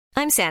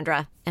I'm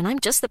Sandra, and I'm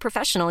just the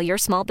professional your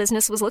small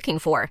business was looking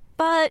for.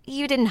 But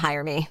you didn't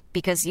hire me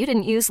because you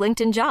didn't use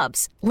LinkedIn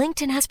Jobs.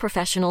 LinkedIn has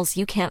professionals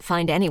you can't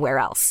find anywhere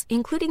else,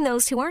 including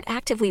those who aren't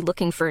actively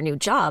looking for a new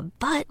job,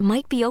 but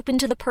might be open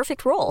to the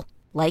perfect role,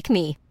 like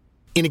me.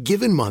 In a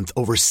given month,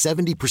 over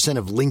 70%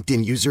 of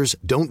LinkedIn users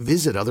don't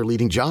visit other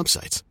leading job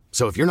sites.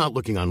 So if you're not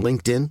looking on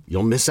LinkedIn,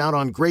 you'll miss out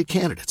on great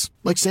candidates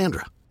like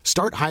Sandra.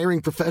 Start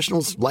hiring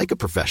professionals like a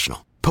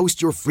professional.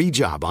 Post your free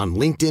job on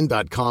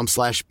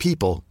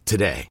linkedin.com/people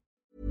today.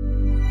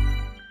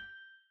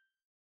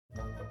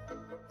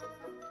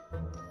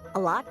 A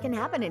lot can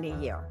happen in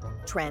a year.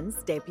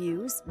 Trends,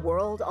 debuts,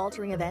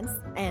 world-altering events,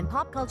 and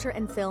pop culture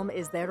and film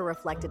is there to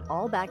reflect it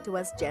all back to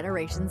us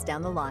generations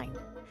down the line.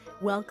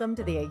 Welcome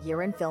to the A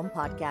Year in Film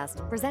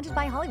podcast, presented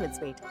by Hollywood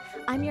Suite.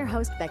 I'm your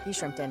host, Becky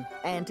Shrimpton,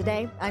 and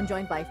today I'm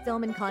joined by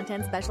film and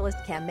content specialist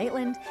Cam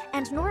Maitland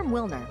and Norm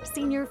Wilner,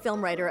 senior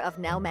film writer of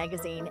Now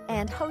Magazine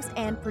and host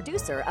and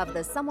producer of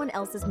the Someone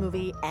Else's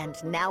Movie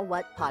and Now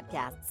What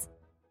podcasts.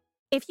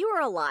 If you were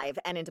alive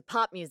and into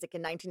pop music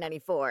in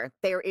 1994,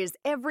 there is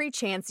every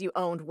chance you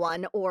owned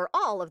one or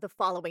all of the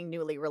following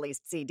newly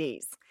released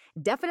CDs.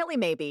 Definitely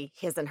Maybe,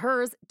 His and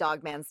Hers,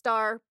 Dogman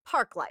Star,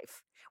 Park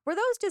Life. Were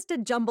those just a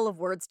jumble of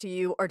words to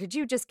you, or did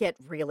you just get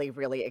really,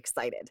 really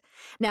excited?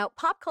 Now,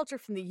 pop culture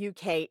from the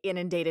UK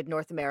inundated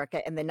North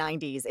America in the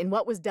 90s in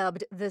what was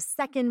dubbed the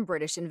Second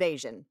British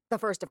Invasion. The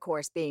first, of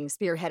course, being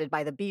spearheaded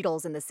by the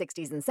Beatles in the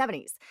 60s and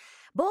 70s.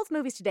 Both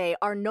movies today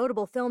are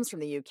notable films from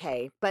the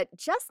UK, but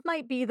just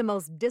might be the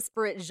most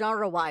disparate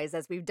genre-wise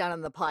as we've done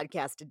on the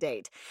podcast to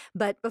date.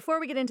 But before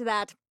we get into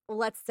that,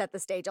 let's set the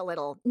stage a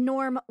little.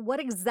 Norm, what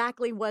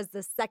exactly was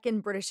the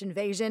Second British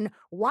Invasion?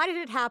 Why did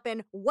it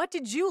happen? What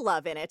did you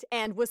love in it?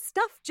 And was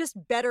stuff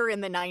just better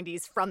in the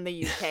 90s from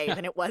the UK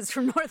than it was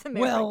from North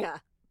America?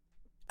 Well,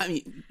 I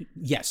mean,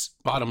 yes.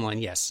 Bottom line,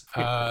 yes.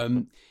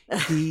 I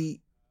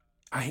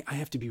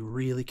have to be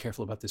really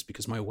careful about this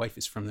because my wife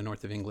is from the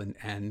north of England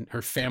and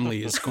her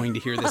family is going to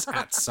hear this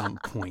at some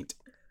point,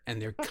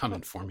 and they're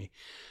coming for me.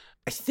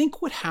 I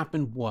think what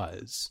happened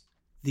was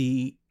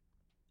the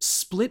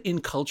split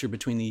in culture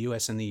between the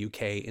US and the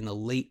UK in the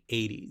late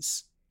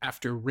 80s,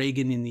 after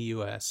Reagan in the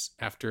US,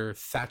 after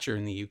Thatcher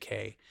in the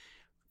UK,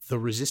 the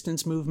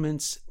resistance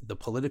movements, the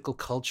political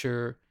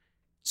culture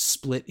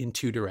split in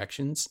two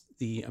directions.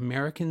 The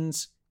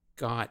Americans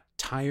got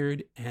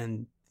tired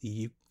and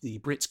the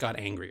Brits got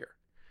angrier.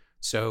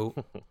 So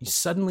you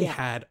suddenly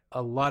had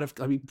a lot of,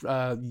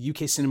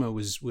 UK cinema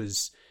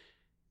was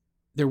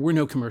there were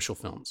no commercial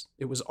films.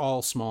 It was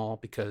all small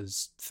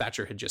because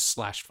Thatcher had just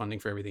slashed funding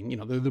for everything. You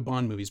know, they're the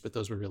Bond movies, but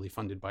those were really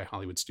funded by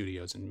Hollywood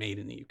studios and made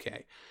in the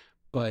UK.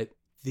 But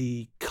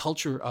the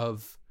culture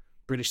of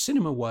British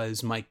cinema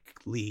was Mike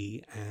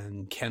Leigh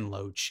and Ken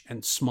Loach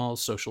and small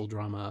social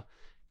drama.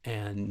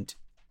 And,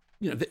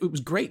 you know, it was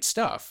great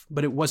stuff,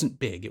 but it wasn't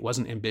big. It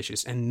wasn't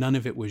ambitious. And none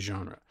of it was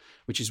genre,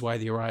 which is why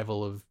the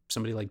arrival of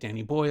somebody like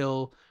Danny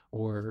Boyle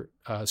or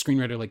a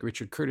screenwriter like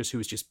Richard Curtis, who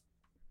was just,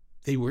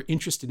 they were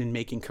interested in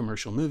making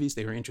commercial movies.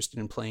 They were interested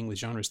in playing with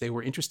genres. They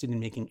were interested in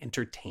making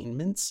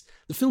entertainments.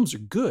 The films are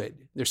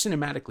good. They're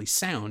cinematically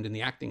sound, and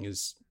the acting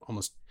is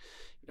almost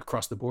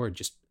across the board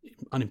just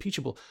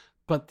unimpeachable.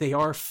 But they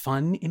are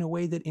fun in a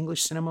way that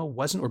English cinema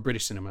wasn't, or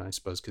British cinema, I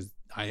suppose, because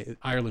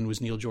Ireland was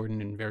Neil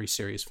Jordan in very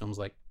serious films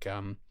like,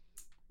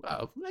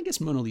 I guess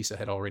Mona Lisa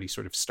had already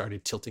sort of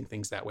started tilting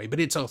things that way. But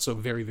it's also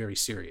very, very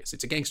serious.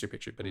 It's a gangster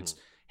picture, but it's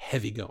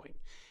heavy going.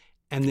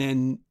 And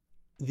then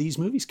these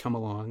movies come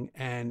along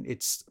and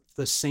it's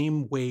the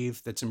same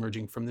wave that's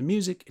emerging from the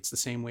music. It's the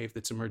same wave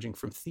that's emerging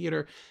from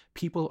theater.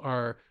 People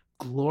are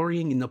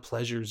glorying in the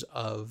pleasures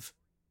of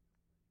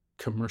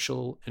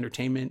commercial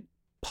entertainment,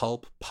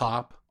 pulp,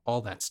 pop,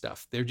 all that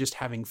stuff. They're just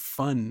having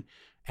fun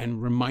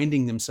and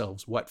reminding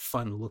themselves what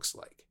fun looks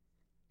like.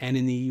 And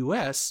in the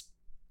US,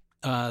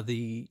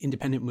 the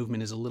independent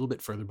movement is a little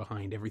bit further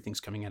behind. Everything's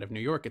coming out of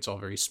New York. It's all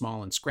very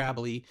small and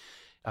scrabbly.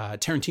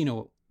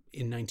 Tarantino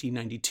in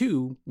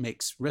 1992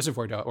 makes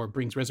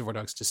brings Reservoir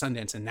Dogs to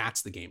Sundance, and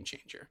that's the game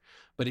changer.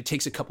 But it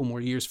takes a couple more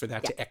years for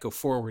that to echo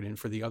forward and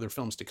for the other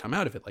films to come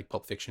out of it, like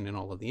Pulp Fiction and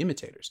all of the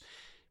imitators.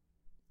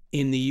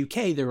 In the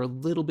UK, they're a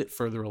little bit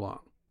further along.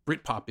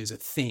 Britpop is a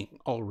thing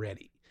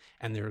already,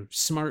 and they're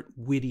smart,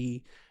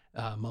 witty,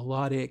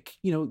 melodic.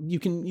 You know, you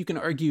can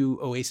argue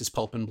Oasis,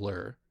 Pulp, and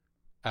Blur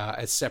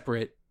as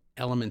separate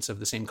elements of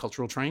the same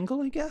cultural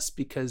triangle, I guess,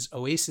 because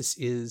Oasis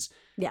is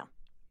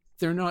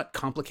they're not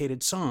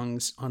complicated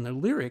songs on their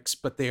lyrics,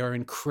 but they are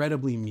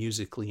incredibly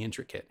musically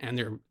intricate, and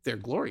they're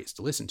glorious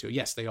to listen to.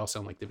 Yes, they all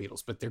sound like the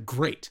Beatles, but they're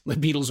great. The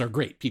Beatles are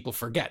great. People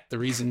forget the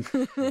reason.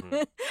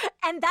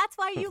 And that's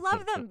why you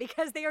love them,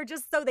 because they are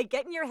just so, they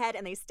get in your head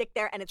and they stick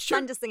there, and it's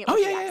fun to sing it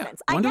with the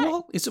accents.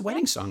 Wonderwall is a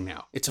wedding song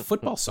now. It's a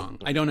football song.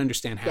 I don't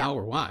understand how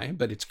or why,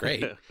 but it's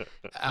great.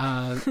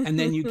 And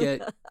then you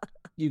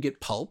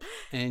get Pulp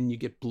and you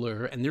get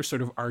Blur, and they're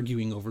sort of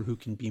arguing over who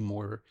can be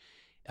more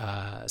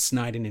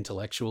snide and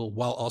intellectual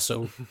while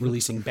also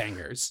releasing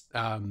bangers.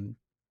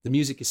 the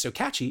music is so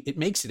catchy, it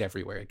makes it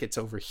everywhere. It gets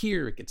over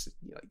here,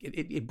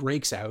 it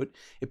breaks out,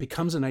 it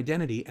becomes an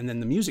identity, and then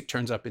the music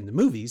turns up in the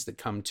movies that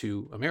come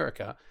to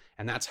America,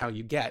 and that's how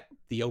you get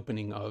the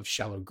opening of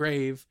Shallow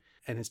Grave,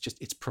 and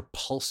it's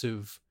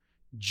propulsive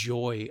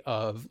joy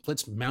of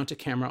let's mount a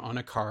camera on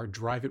a car,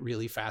 drive it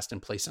really fast,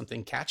 and play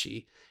something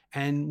catchy,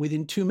 and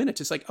within 2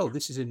 minutes, it's like, oh,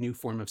 this is a new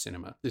form of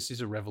cinema. This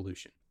is a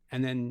revolution.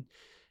 And then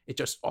it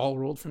just all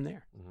rolled from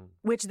there. Mm-hmm.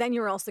 Which then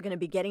you're also going to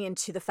be getting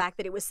into the fact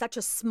that it was such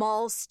a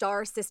small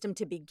star system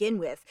to begin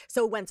with.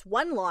 So once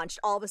one launched,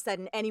 all of a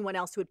sudden anyone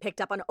else who had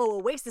picked up on,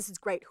 oh, Oasis is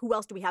great, who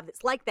else do we have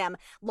that's like them?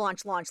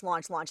 Launch, and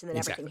then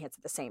everything hits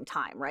at the same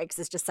time, right? Because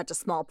it's just such a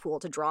small pool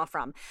to draw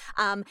from.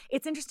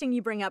 It's interesting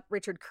you bring up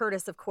Richard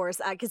Curtis, of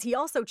course, because he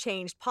also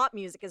changed pop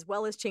music as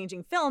well as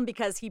changing film,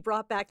 because he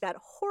brought back that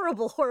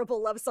horrible,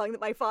 horrible love song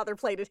that my father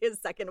played at his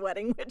second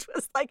wedding, which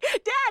was like,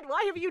 Dad,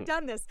 why have you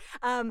done this?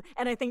 And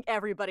I think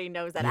everybody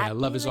knows that. Yeah,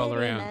 love is all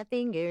around. My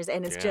fingers,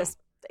 and it's just,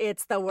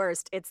 it's the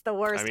worst. It's the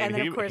worst. I mean, and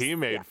then, of course, he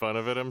made fun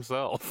of it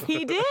himself.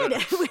 He did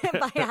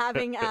by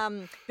having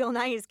Bill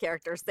Nighy's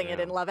character sing it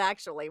in Love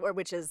Actually,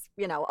 which is,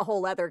 a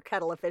whole other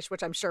kettle of fish,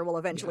 which I'm sure we'll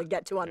eventually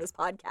get to on this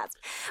podcast.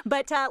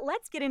 But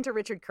let's get into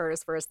Richard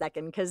Curtis for a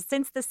second, because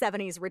since the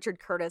 70s, Richard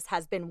Curtis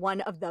has been one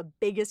of the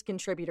biggest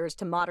contributors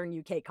to modern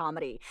UK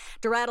comedy.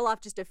 To rattle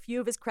off just a few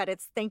of his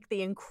credits, think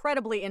the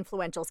incredibly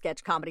influential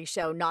sketch comedy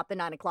show Not the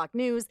 9 O'Clock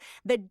News,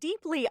 the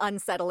deeply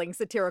unsettling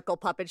satirical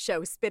puppet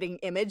show Spitting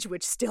Image,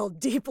 which still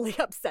deeply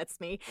upsets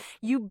me,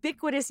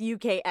 ubiquitous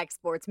UK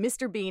exports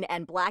Mr. Bean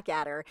and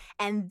Blackadder,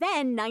 and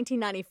then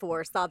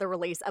 1994 saw the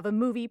release of a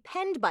movie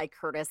penned by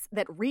Curtis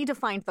that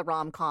redefined the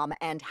rom-com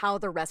and how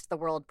the rest of the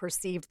world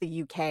perceived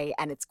the UK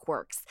and its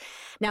quirks.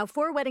 Now,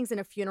 Four Weddings and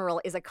a Funeral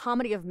is a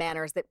comedy of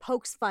manners that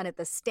pokes fun at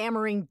the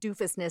stammering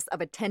doofusness of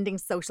attending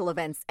social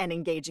events and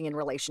engaging in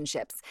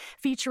relationships,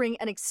 featuring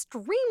an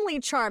extremely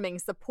charming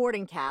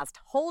supporting cast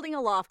holding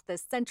aloft the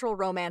central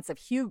romance of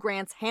Hugh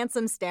Grant's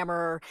handsome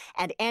stammerer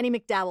and Annie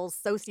McDowell's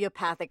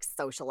sociopathic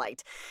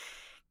socialite.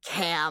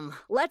 Cam,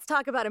 let's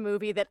talk about a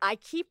movie that I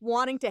keep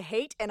wanting to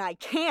hate and I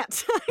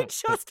can't. I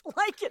just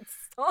like it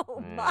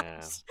so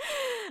much.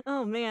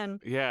 Oh, man.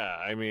 Yeah,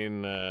 I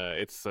mean,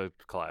 it's a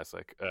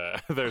classic.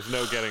 There's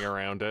no getting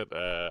around it.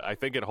 I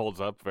think it holds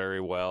up very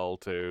well,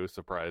 too,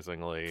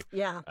 surprisingly.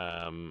 Yeah.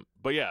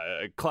 But yeah,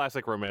 a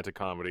classic romantic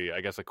comedy.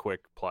 I guess a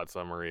quick plot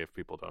summary if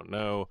people don't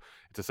know.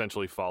 It's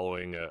essentially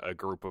following a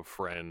group of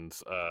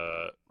friends,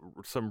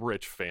 some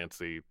rich,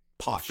 fancy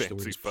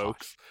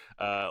folks.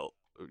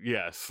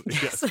 Yes,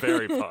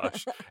 very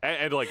posh,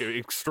 and like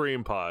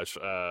extreme posh.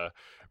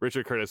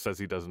 Richard Curtis says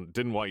he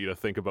didn't want you to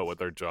think about what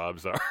their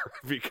jobs are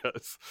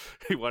because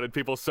he wanted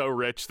people so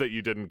rich that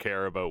you didn't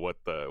care about what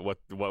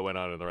went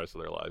on in the rest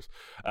of their lives.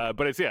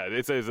 But it's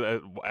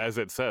as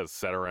it says,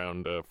 set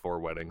around 4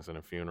 weddings and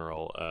a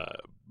funeral,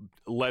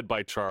 led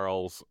by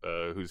Charles,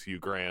 who's Hugh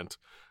Grant.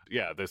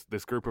 Yeah,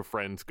 this group of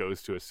friends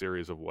goes to a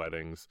series of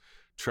weddings.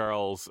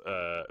 Charles,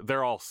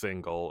 they're all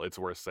single, it's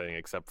worth saying,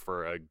 except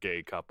for a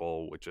gay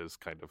couple, which is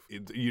kind of,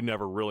 you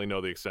never really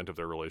know the extent of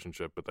their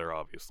relationship, but they're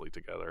obviously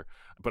together.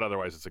 But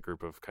otherwise, it's a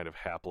group of kind of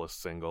hapless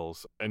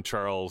singles. And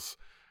Charles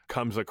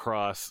comes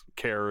across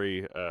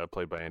Carrie,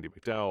 played by Andy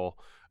McDowell,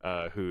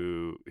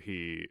 who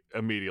he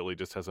immediately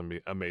just has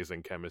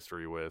amazing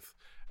chemistry with.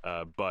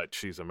 But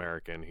she's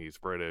American, he's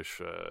British,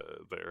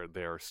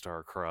 they're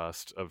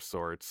star-crossed of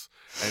sorts,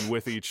 and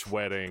with each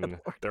wedding,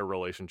 their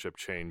relationship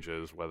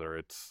changes, whether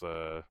it's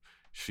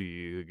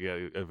she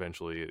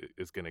eventually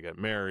is going to get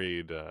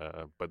married,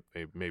 but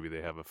maybe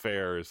they have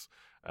affairs,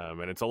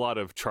 and it's a lot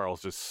of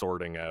Charles just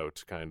sorting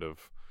out kind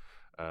of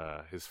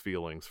his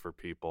feelings for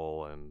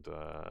people, and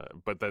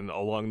but then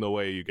along the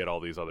way you get all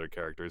these other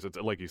characters. It's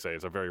like you say,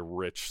 it's a very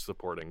rich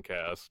supporting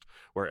cast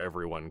where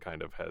everyone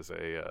kind of has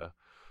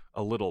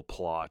a little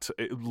plot,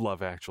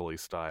 Love Actually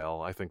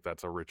style. I think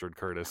that's a Richard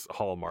Curtis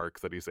hallmark,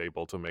 that he's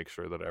able to make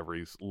sure that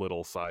every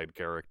little side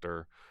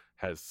character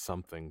has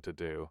something to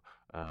do.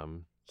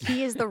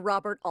 He is the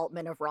Robert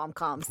Altman of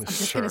rom-coms. I'm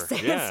just going to say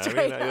it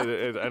straight up.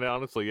 And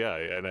honestly, yeah.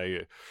 And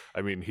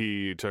I mean,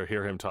 to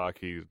hear him talk,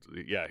 he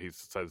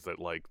says that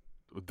like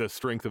the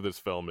strength of this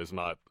film is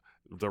not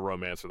the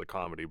romance or the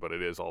comedy, but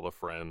it is all the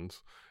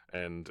friends,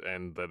 and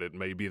that it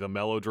may be the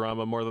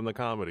melodrama more than the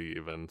comedy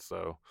even.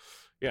 So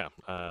yeah,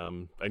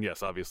 and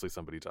yes, obviously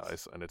somebody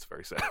dies, and it's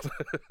very sad.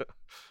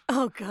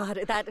 Oh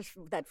God,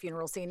 that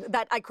funeral scene,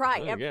 that I cry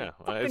every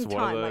it's one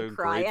time. of the I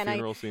cry, great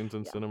funeral scenes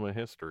in cinema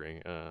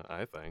history.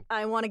 I think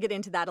I want to get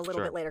into that a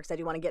little bit later, because I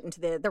do want to get into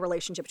the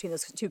relationship between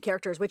those two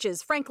characters, which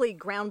is frankly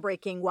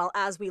groundbreaking. While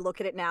as we look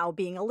at it now,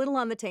 being a little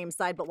on the tame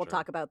side, but we'll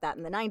talk about that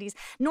in the 90s.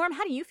 Norm,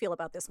 how do you feel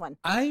about this one?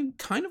 I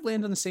kind of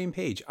land on the same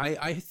page.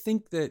 I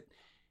think that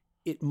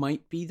it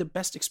might be the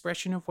best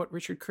expression of what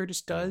Richard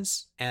Curtis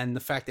does, and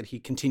the fact that he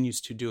continues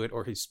to do it,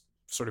 or he's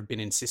sort of been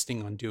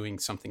insisting on doing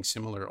something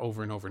similar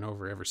over and over and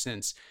over ever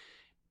since,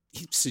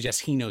 he suggests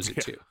he knows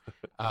it too.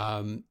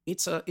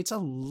 It's a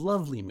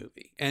lovely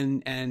movie,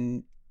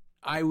 and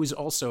I was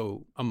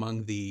also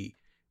among the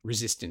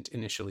resistant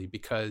initially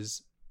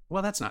because,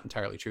 well, that's not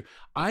entirely true.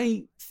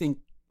 I think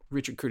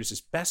Richard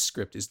Curtis's best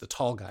script is The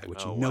Tall Guy,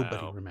 which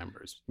nobody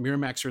remembers.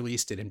 Miramax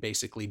released it and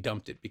basically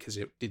dumped it because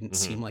it didn't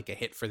seem like a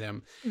hit for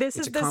them. This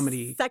it's is a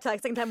comedy. the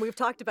second time we've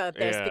talked about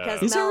this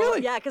because Is Mel, it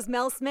really? Yeah, because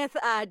Mel Smith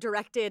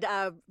directed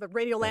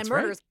Radioland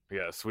Murders. Right.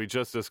 Yes, we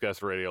just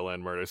discussed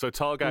Radioland Murders. So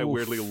Tall Guy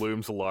weirdly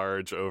looms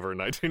large over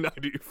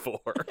 1994.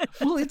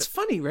 Well, it's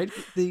funny, right?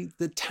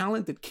 The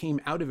talent that came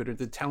out of it, or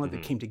the talent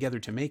that came together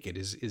to make it,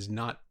 is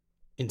not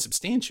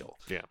insubstantial.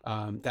 Yeah.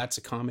 That's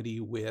a comedy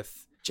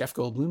with Jeff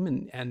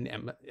Goldblum and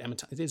Emma.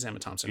 It is Emma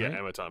Thompson, right? Yeah,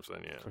 Emma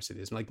Thompson. Yeah, of course it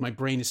is. Like my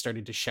brain has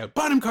started to shout,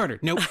 Bonham Carter.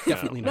 Nope,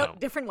 definitely not. Nope,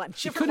 different one.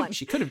 She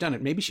could have done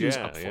it. Maybe she was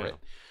up for it.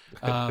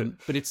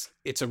 But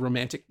it's a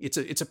romantic.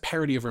 It's a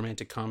parody of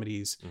romantic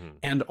comedies,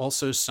 and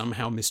also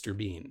somehow Mr.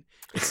 Bean.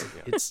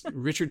 It's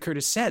Richard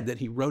Curtis said that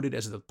he wrote it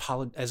as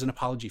an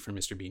apology for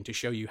Mr. Bean, to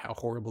show you how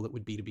horrible it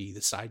would be to be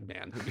the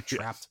sideman who'd be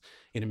trapped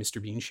in a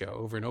Mr. Bean show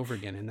over and over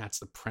again. And that's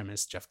the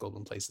premise. Jeff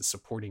Goldblum plays the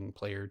supporting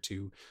player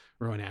to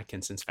Rowan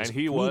Atkinson's. And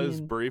he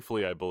was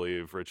briefly, I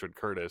believe, Richard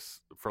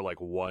Curtis for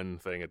like one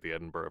thing at the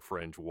Edinburgh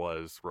Fringe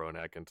was Rowan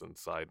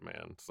Atkinson's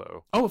sideman.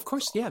 So of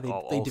course, yeah,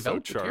 they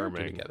developed the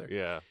character together.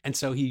 Yeah, and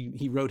so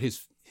he wrote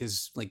his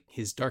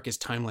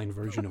darkest timeline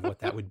version of what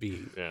that would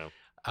be. Yeah.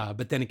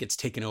 But then it gets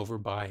taken over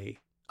by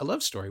a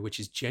love story, which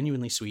is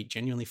genuinely sweet,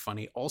 genuinely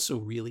funny, also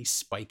really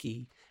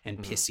spiky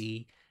and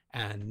pissy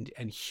and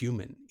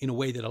human in a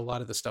way that a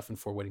lot of the stuff in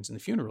Four Weddings and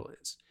the Funeral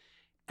is.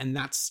 And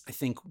that's, I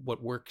think,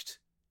 what worked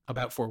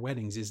about Four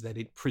Weddings, is that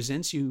it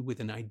presents you with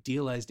an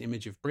idealized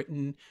image of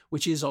Britain,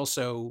 which is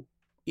also,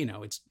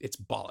 it's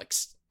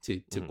bollocks,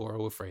 to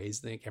borrow a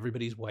phrase. Like,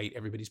 everybody's white,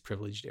 everybody's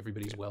privileged,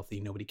 everybody's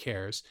wealthy, nobody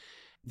cares.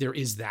 There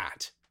is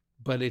that.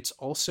 But it's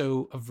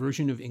also a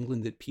version of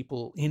England that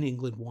people in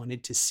England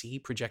wanted to see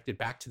projected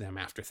back to them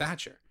after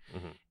Thatcher.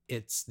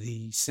 It's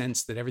the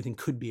sense that everything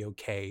could be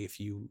okay if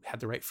you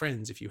had the right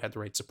friends, if you had the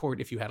right support,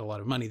 if you had a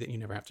lot of money that you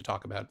never have to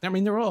talk about. I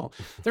mean, they're all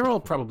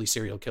probably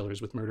serial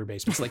killers with murder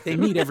basements. Like, they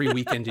meet every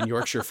weekend in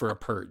Yorkshire for a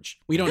purge.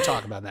 We don't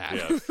talk about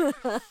that.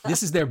 Yeah.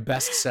 This is their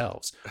best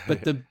selves.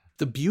 But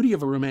the beauty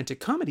of a romantic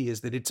comedy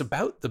is that it's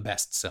about the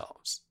best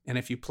selves. And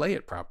if you play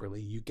it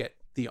properly, you get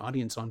the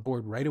audience on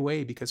board right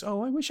away because, I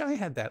wish I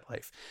had that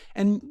life.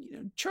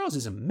 And Charles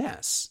is a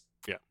mess,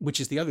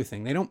 which is the other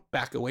thing. They don't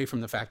back away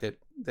from the fact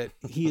that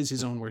he is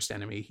his own worst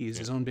enemy. He is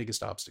his own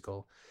biggest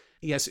obstacle.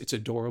 Yes, it's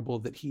adorable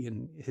that he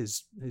and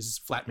his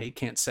flatmate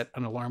can't set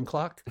an alarm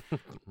clock.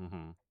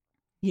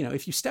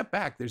 If you step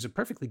back, there's a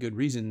perfectly good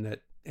reason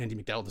that Andie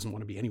MacDowell doesn't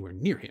want to be anywhere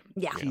near him.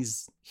 Yeah.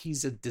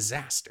 He's a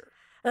disaster.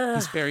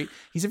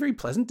 He's a very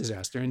pleasant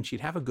disaster, and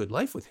she'd have a good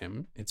life with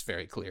him. It's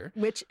very clear,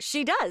 which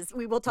she does.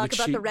 We will talk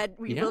about the red.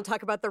 We will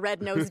talk about the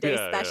Red Nose Day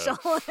special,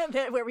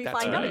 where we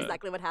find out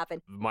exactly what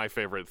happened. My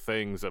favorite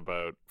things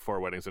about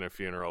Four Weddings and a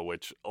Funeral,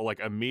 which like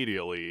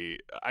immediately,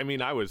 I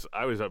mean, I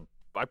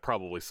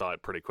probably saw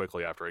it pretty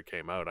quickly after it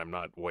came out. I'm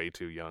not way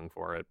too young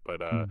for it,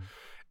 but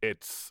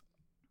it's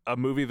a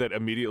movie that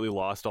immediately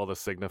lost all the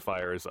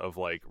signifiers of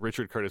like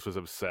Richard Curtis was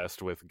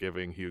obsessed with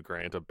giving Hugh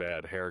Grant a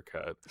bad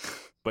haircut,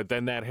 but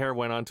then that hair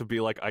went on to be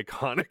like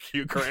iconic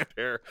Hugh Grant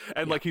hair,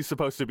 and like he's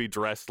supposed to be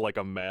dressed like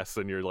a mess,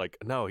 and you're like,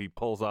 no, he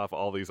pulls off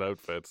all these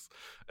outfits,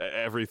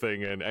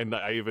 everything, and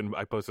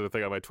I posted a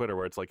thing on my Twitter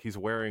where it's like he's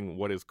wearing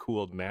what is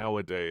cool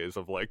nowadays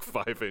of like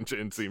 5-inch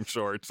inseam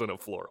shorts and a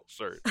floral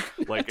shirt,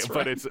 like,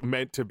 but it's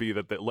meant to be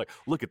that like,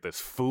 look at this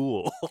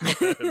fool, and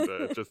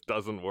it just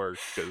doesn't work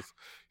because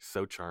he's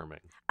so charming.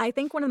 I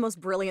think one of the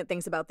most brilliant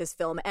things about this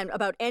film and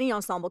about any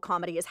ensemble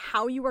comedy is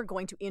how you are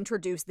going to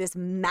introduce this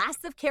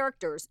mass of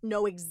characters,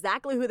 know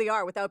exactly who they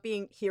are without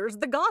being, here's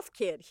the goth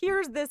kid,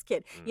 here's this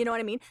kid. You know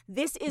what I mean?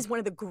 This is one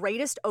of the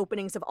greatest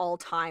openings of all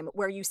time,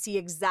 where you see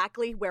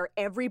exactly where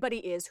everybody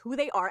is, who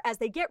they are as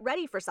they get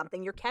ready for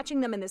something. You're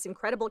catching them in this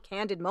incredible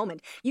candid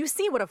moment. You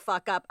see what a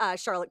fuck up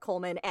Charlotte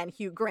Coleman and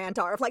Hugh Grant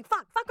are, of like,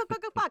 fuck,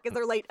 as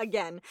they're late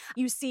again.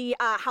 You see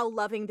how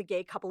loving the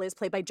gay couple is,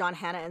 played by John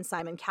Hannah and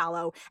Simon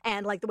Callow,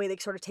 and like the way they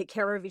sort of take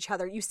care of each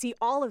other. You see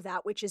all of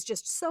that, which is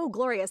just so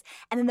glorious.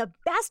 And then the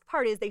best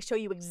part is they show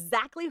you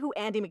exactly who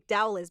Andie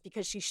MacDowell is,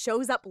 because she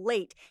shows up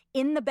late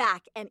in the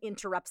back and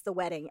interrupts the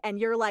wedding. And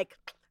you're like,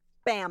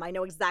 bam, I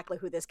know exactly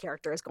who this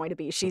character is going to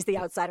be. She's the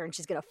outsider and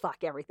she's going to fuck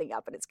everything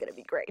up, and it's going to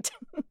be great.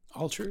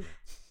 All true.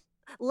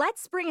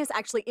 Let's bring us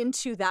actually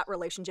into that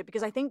relationship,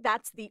 because I think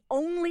that's the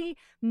only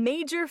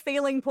major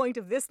failing point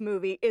of this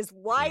movie, is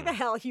why the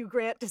hell Hugh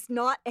Grant does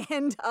not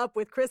end up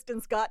with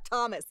Kristen Scott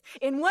Thomas.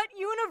 In what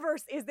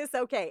universe is this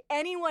okay?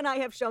 Anyone I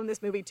have shown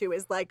this movie to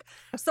is like,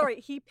 sorry,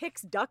 he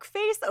picks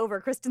Duckface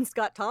over Kristen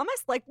Scott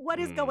Thomas? Like, what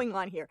is going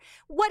on here?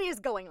 What is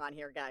going on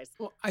here, guys?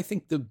 Well, I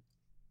think the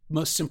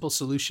most simple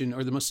solution,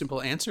 or the most simple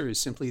answer, is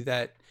simply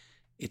that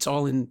it's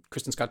all in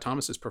Kristen Scott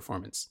Thomas's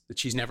performance, that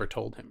she's never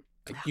told him.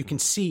 Like, you can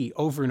see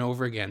over and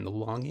over again the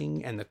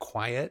longing and the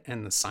quiet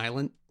and the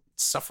silent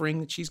suffering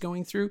that she's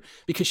going through,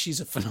 because she's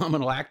a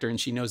phenomenal actor and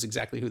she knows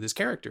exactly who this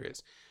character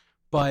is.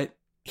 But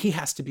he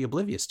has to be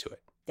oblivious to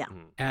it. Yeah.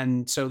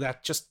 And so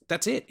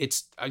that's it.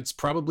 It's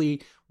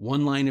probably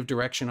one line of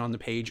direction on the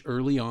page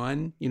early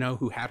on,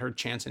 who had her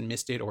chance and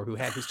missed it, or who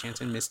had his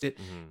chance and missed it.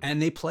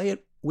 And they play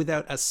it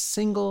without a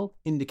single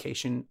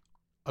indication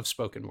of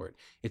spoken word.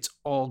 It's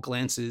all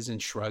glances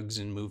and shrugs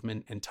and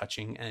movement and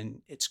touching,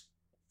 and it's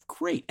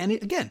great. And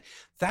again,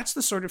 that's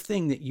the sort of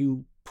thing that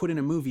you put in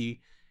a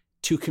movie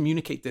to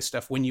communicate this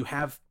stuff. When you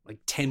have like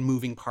 10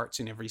 moving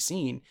parts in every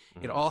scene,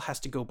 it all has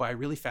to go by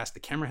really fast. The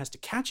camera has to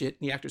catch it,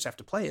 and the actors have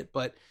to play it,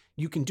 but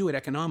you can do it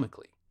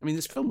economically. I mean,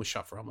 this film was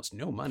shot for almost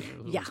no money.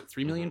 Was it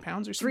 3 million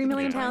pounds or something? 3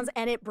 million pounds,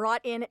 and it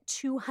brought in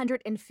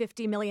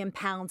 250 million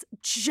pounds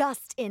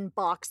just in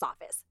box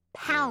office.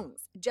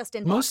 Just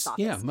in box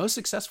office. Yeah, most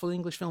successful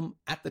English film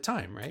at the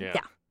time, right?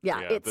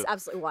 Yeah, it's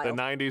absolutely wild.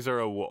 The 90s are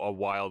a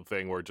wild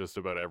thing where just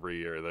about every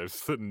year there's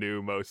the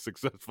new most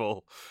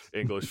successful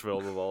English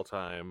film of all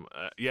time.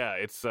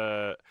 It's.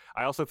 I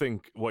also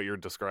think what you're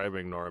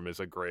describing, Norm, is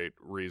a great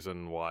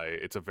reason why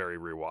it's a very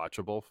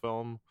rewatchable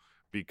film,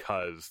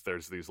 because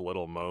there's these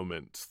little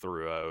moments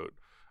throughout,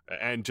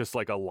 and just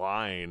like a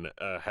line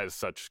has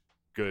such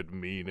good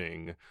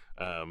meaning.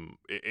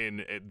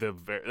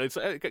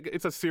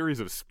 It's a series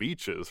of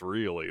speeches,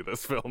 really,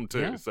 this film too.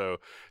 Yeah. So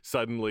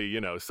suddenly,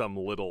 some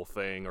little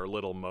thing or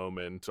little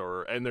moment,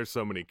 and there's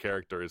so many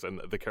characters,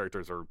 and the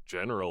characters are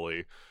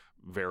generally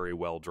very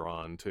well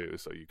drawn too,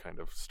 so you kind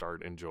of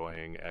start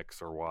enjoying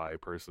X or Y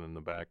person in the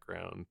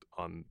background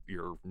on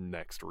your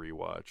next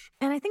rewatch.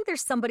 And I think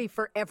there's somebody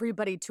for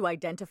everybody to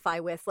identify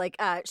with. Like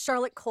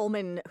Charlotte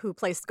Coleman, who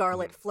plays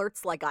Scarlett,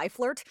 flirts like I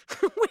flirt,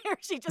 where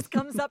she just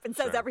comes up and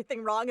says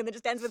everything wrong and then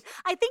just ends with,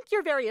 "I think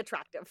you're very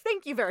attractive.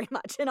 Thank you very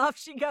much." And off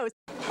she goes.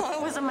 I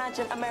always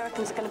imagine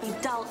Americans are going to be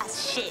dull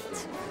as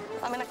shit.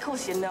 I mean, of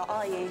course you're not,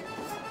 are you?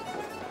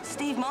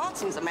 Steve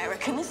Martin's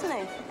American, isn't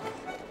he?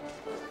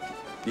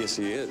 Yes,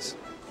 he is.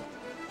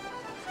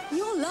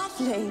 You're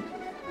lovely.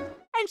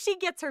 And she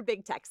gets her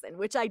big Texan,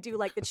 which I do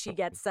like that she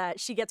gets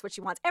what she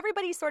wants.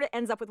 Everybody sort of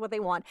ends up with what they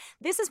want.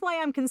 This is why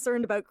I'm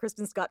concerned about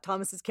Kristen Scott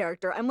Thomas's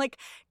character. I'm like,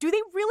 do they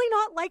really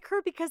not like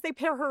her because they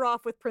pair her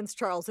off with Prince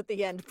Charles at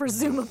the end,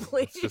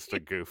 presumably? It's just a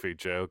goofy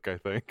joke, I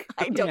think.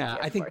 I don't care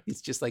I think for it.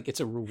 It's just like, it's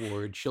a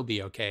reward. She'll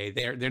be okay.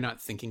 They're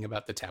not thinking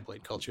about the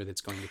tabloid culture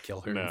that's going to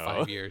kill her in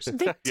 5 years.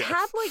 The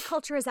tabloid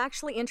culture is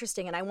actually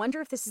interesting, and I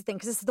wonder if this is the thing,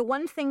 because this is the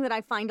one thing that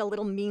I find a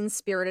little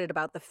mean-spirited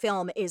about the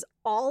film, is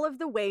all of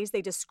the ways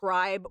they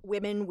describe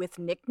women with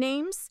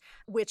nicknames,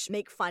 which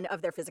make fun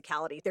of their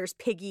physicality. There's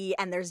Piggy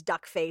and there's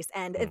Duckface,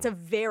 and it's a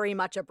very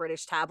much a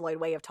British tabloid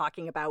way of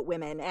talking about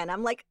women. And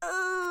I'm like,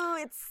 oh,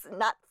 it's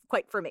not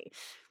quite for me.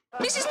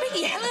 Mrs.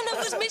 Piggy, Helena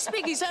was Miss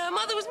Piggy, so her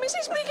mother was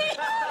Mrs. Piggy.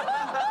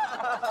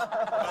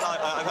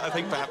 I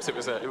think perhaps it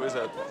was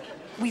a.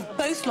 We've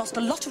both lost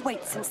a lot of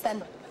weight since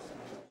then.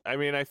 I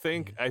mean, I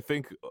think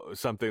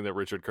something that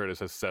Richard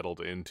Curtis has settled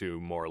into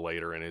more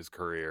later in his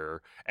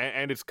career,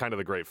 and it's kind of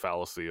the great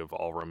fallacy of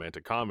all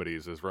romantic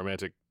comedies, is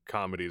romantic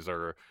comedies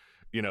are,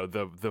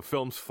 the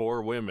films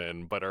for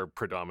women, but are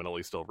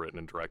predominantly still written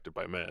and directed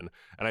by men.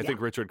 And I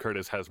think Richard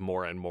Curtis has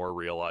more and more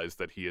realized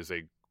that he is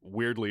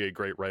weirdly a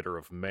great writer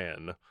of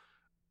men,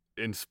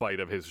 in spite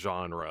of his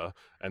genre,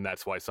 and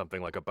that's why something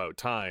like About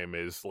Time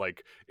is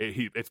like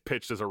it's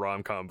pitched as a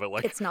rom-com, but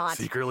like it's not.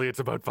 Secretly it's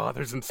about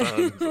fathers and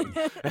sons,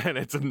 and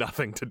it's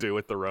nothing to do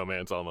with the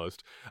romance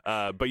almost.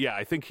 But yeah,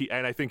 I think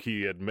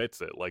he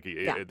admits it, like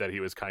that he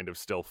was kind of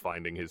still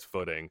finding his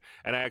footing,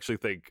 and I actually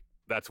think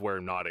that's where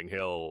Notting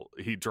Hill,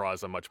 he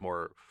draws a much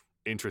more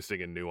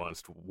interesting and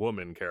nuanced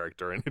woman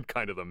character, and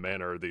kind of the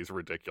men are these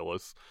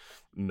ridiculous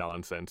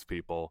nonsense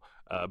people.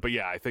 But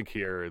yeah, I think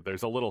here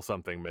there's a little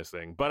something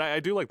missing. But I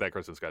do like that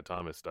Kristen Scott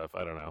Thomas stuff.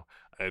 I don't know,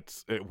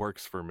 it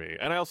works for me.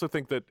 And I also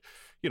think that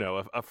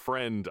a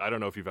friend. I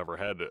don't know if you've ever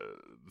had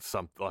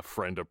a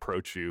friend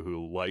approach you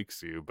who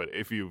likes you, but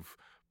if you've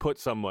put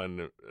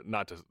someone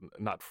not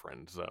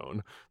friend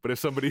zone, but if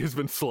somebody has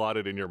been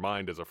slotted in your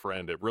mind as a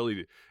friend,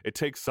 it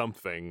takes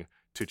something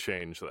to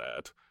change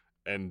that.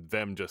 And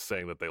them just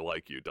saying that they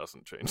like you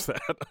doesn't change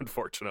that,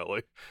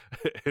 unfortunately.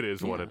 It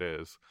is what it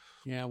is.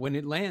 Yeah, when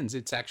it lands,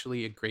 it's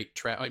actually a great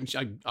trap. I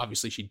mean,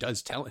 obviously, she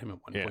does tell him at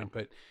one point,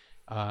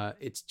 but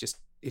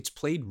it's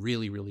played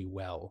really, really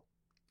well.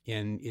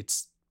 And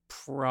it's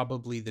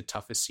probably the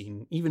toughest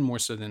scene, even more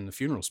so than the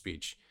funeral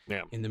speech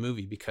in the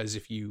movie, because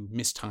if you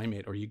mistime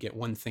it or you get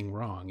one thing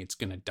wrong, it's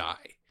going to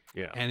die.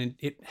 Yeah. And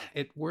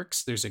it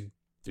works. There's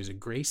a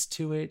grace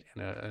to it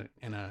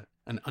and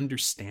an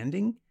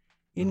understanding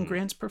in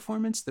Grant's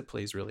performance that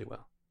plays really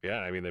well. Yeah,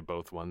 I mean, they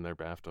both won their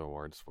BAFTA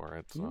awards for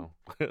it, so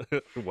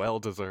well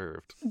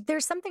deserved.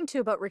 There's something, too,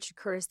 about Richard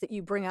Curtis that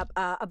you bring up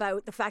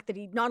about the fact that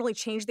he not only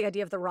changed the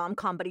idea of the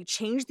rom-com, but he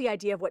changed the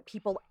idea of what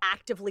people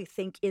actively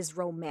think is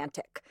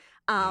romantic.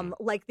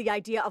 Like the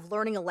idea of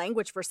learning a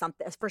language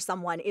for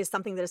someone is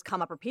something that has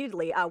come up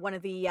repeatedly. One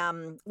of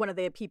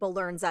the people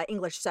learns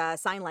English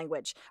Sign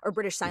Language, or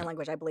British Sign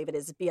Language, I believe it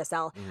is,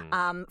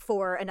 BSL,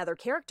 for another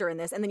character in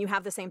this. And then you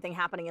have the same thing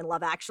happening in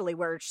Love Actually,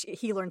 where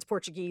he learns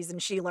Portuguese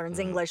and she learns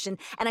English. And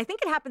I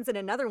think it happens in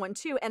another one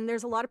too. And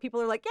there's a lot of people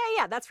who are like,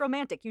 yeah, that's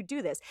romantic. You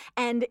do this.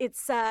 And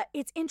it's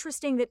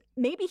interesting that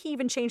maybe he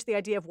even changed the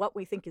idea of what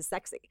we think is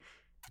sexy.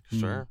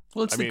 Sure.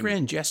 Well, it's the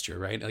grand gesture,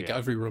 right? Like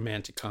every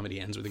romantic comedy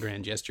ends with a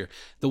grand gesture.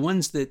 The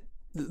ones that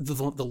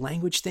the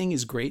language thing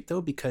is great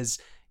though, because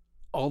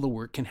all the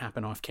work can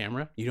happen off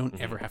camera. You don't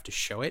ever have to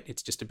show it.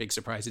 It's just a big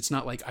surprise. It's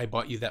not like I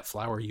bought you that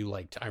flower you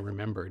liked, I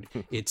remembered.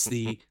 It's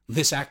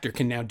this actor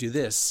can now do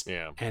this.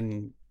 Yeah.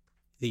 And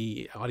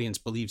the audience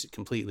believes it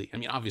completely. I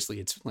mean, obviously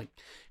it's like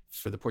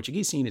for the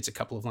Portuguese scene, it's a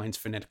couple of lines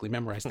phonetically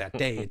memorized that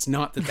day. It's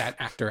not that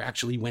actor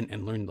actually went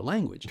and learned the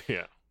language.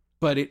 Yeah.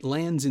 But it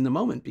lands in the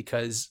moment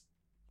because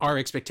our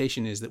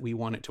expectation is that we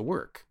want it to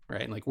work,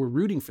 right? Like we're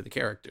rooting for the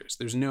characters.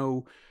 There's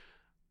no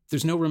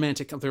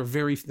romantic.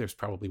 There's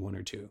probably one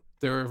or two.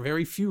 There are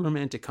very few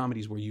romantic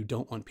comedies where you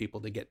don't want people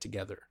to get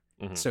together.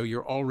 So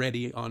you're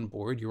already on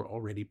board. You're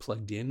already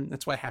plugged in.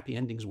 That's why happy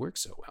endings work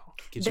so well.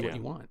 It gives you what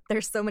you want.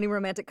 There's so many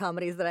romantic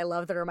comedies that I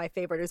love that are my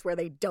favorite is where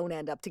they don't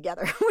end up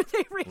together, where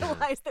they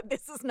realize that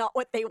this is not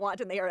what they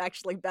want and they are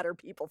actually better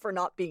people for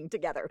not being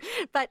together.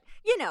 But,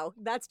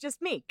 that's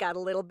just me. Got a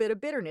little bit of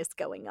bitterness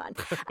going on.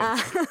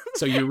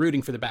 So you're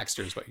rooting for the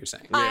Baxter is what you're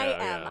saying.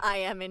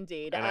 I am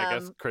indeed. And I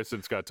guess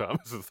Kristen Scott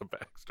Thomas is the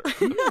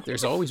Baxter.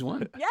 There's always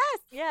one.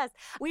 Yes.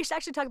 We should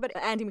actually talk about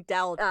Andie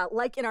MacDowell.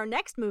 Like in our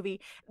next movie,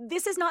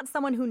 this is not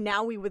someone who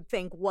now we would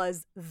think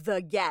was the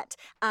get.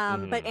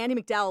 But Andie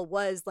MacDowell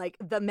was like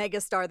the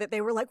megastar that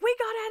they were like, we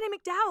got Andie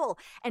MacDowell.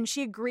 And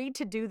she agreed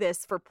to do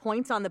this for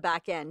points on the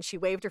back end. She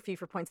waived her fee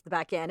for points at the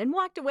back end and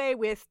walked away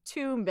with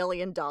 $2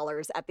 million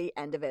at the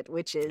end of it,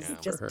 which is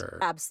just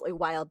absolutely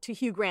wild. To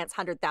Hugh Grant's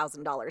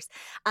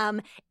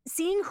 $100,000.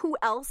 Seeing who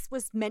else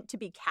was meant to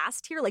be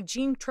cast here, like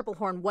Jean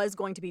Triplehorn was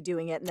going to be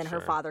doing it, and then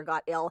her father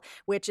got ill,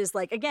 which is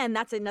like, again,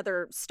 that's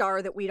another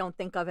star that we don't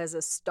think of as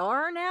a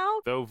star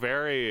now. Though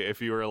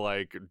if you were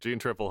like Jean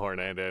Triplehorn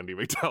and Andie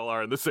MacDowell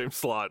are in the same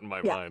slot in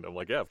my mind, I'm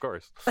like, yeah, of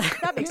course.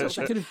 That makes sense.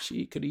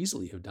 She could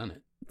easily have done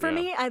it. For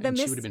me, she would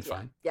have been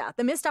fine. Yeah,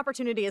 the missed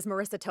opportunity is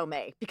Marissa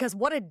Tomei, because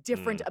what a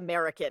different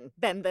American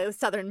than the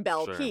Southern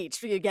Belle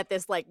Peach. You get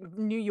this like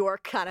New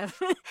York kind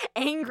of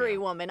angry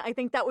woman. I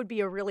think that would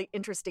be a really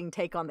interesting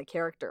take on the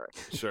character.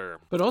 Sure.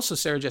 But also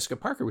Sarah Jessica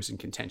Parker was in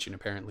contention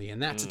apparently,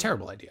 and that's a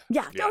terrible idea.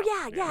 Yeah.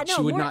 Oh yeah. No,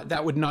 she would not.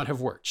 That would not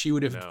have worked. She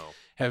would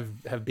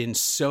have been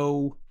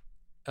so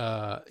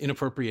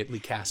inappropriately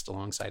cast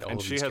alongside all of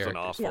these characters. And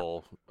she has an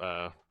awful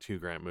Hugh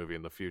Grant movie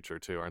in the future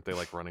too. Aren't they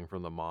like running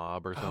from the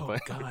mob or something?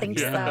 Oh God, I think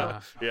so.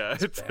 Yeah,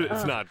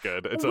 it's not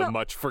good. It's a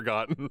much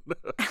forgotten.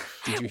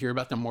 Did you hear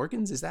about the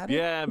Morgans? Is that it?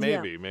 Yeah,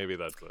 maybe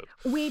that's it.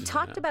 We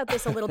talked about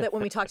this a little bit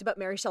when we talked about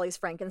Mary Shelley's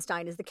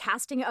Frankenstein, is the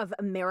casting of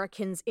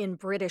Americans in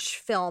British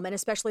film, and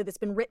especially that's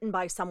been written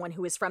by someone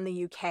who is from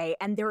the UK,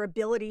 and their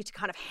ability to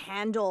kind of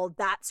handle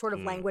that sort of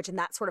language and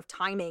that sort of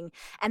timing.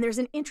 And there's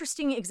an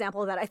interesting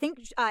example of that. I think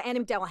Andie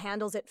MacDowell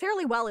handles it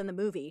fairly well in the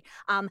movie,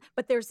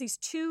 but there's these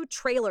two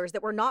trailers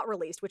that were not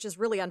released, which is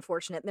really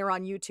unfortunate, and they're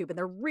on YouTube, and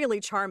they're really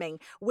charming,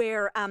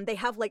 where they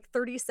have like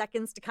 30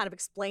 seconds to kind of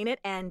explain it,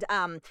 and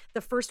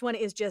the first one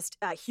is just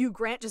Hugh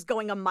Grant just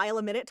going a mile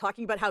a minute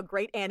talking about how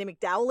great Andie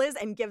MacDowell is,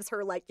 and gives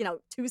her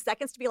 2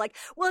 seconds to be like,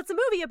 well, it's a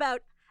movie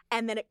about...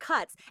 And then it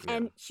cuts. Yeah.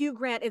 And Hugh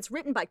Grant, it's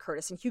written by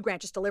Curtis, and Hugh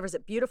Grant just delivers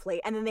it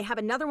beautifully. And then they have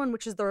another one,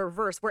 which is the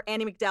reverse, where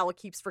Andie MacDowell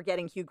keeps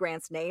forgetting Hugh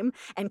Grant's name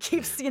and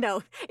keeps,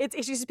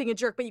 she's just being a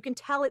jerk. But you can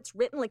tell it's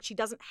written like she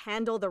doesn't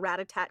handle the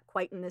rat-a-tat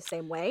quite in the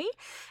same way.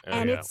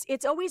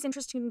 It's always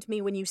interesting to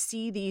me when you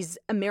see these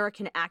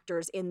American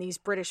actors in these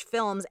British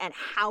films and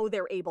how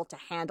they're able to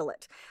handle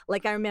it.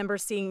 Like I remember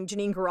seeing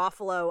Janine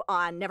Garofalo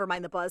on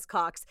Nevermind the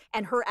Buzzcocks,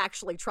 and her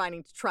actually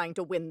trying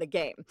to win the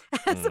game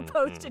as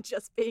opposed to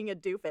just being a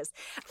doofus.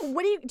 Do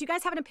you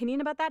guys have an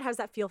opinion about that? How does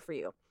that feel for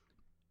you?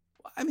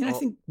 I mean, I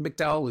think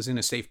MacDowell is in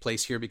a safe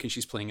place here because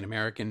she's playing an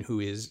American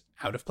who is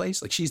out of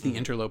place. Like she's the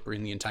interloper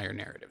in the entire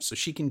narrative. So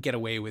she can get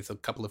away with a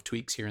couple of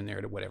tweaks here and there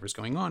to whatever's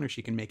going on, or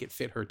she can make it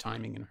fit her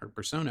timing and her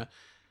persona.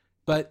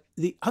 But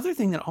the other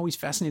thing that always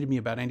fascinated me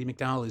about Andie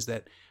MacDowell is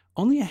that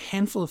only a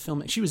handful of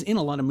she was in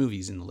a lot of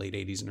movies in the late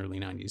 80s and early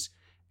 90s,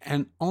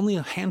 and only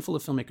a handful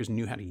of filmmakers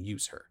knew how to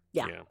use her.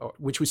 Yeah.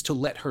 Which was to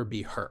let her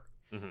be her.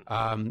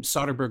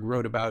 Soderbergh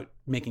wrote about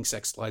making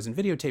Sex, Lies, and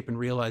Videotape and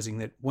realizing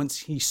that once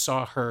he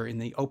saw her in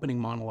the opening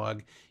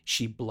monologue,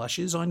 she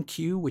blushes on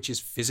cue, which is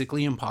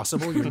physically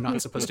impossible. You're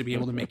not supposed to be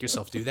able to make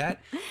yourself do that,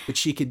 but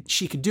she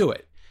could do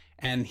it.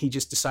 And he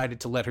just decided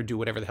to let her do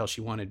whatever the hell she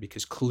wanted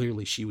because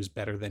clearly she was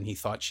better than he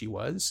thought she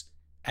was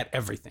at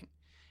everything.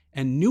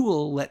 And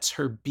Newell lets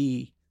her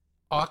be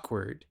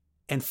awkward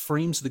and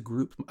frames the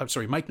group. I'm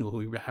sorry, Mike Newell,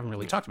 who we haven't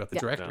really talked about, the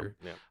director.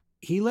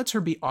 he lets her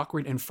be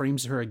awkward and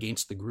frames her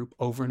against the group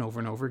over and over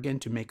and over again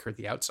to make her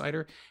the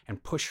outsider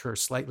and push her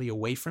slightly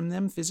away from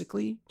them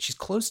physically. She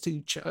comes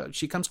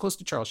close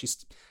to Charles. She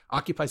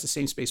occupies the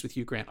same space with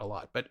Hugh Grant a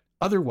lot, but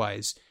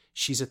otherwise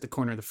she's at the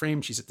corner of the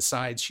frame. She's at the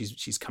sides.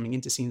 She's coming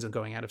into scenes and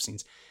going out of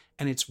scenes.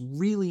 And it's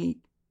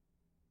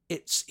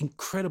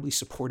incredibly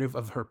supportive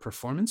of her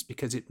performance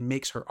because it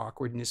makes her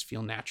awkwardness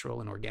feel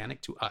natural and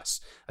organic to us.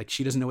 Like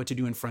she doesn't know what to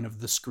do in front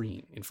of the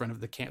screen, in front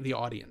of the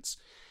audience.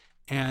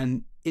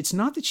 And it's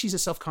not that she's a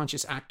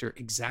self-conscious actor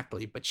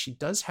exactly, but she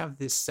does have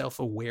this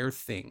self-aware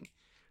thing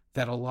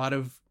that a lot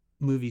of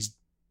movies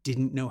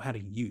didn't know how to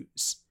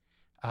use.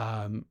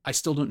 I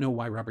still don't know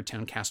why Robert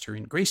Towne cast her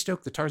in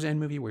Greystoke, the Tarzan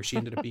movie, where she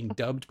ended up being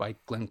dubbed by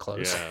Glenn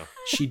Close. Yeah.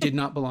 She did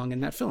not belong in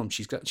that film.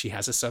 She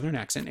has a Southern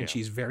accent and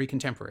she's very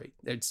contemporary.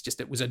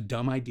 It was a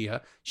dumb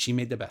idea. She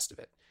made the best of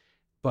it.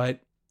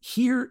 But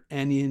here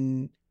and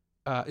in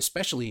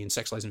especially in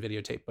Sex, Lies, and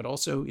Videotape, but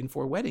also in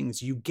Four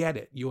Weddings, you get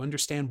it. You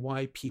understand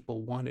why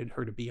people wanted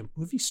her to be a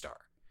movie star.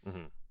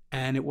 Mm-hmm.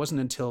 And it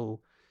wasn't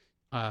until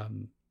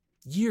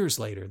years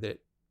later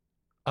that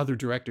other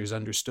directors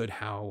understood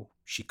how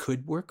she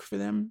could work for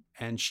them,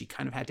 and she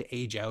kind of had to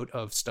age out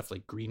of stuff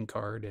like Green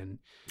Card and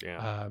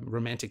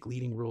romantic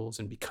leading roles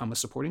and become a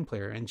supporting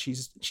player. And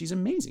she's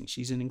amazing.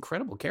 She's an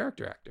incredible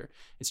character actor.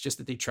 It's just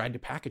that they tried to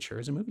package her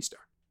as a movie star.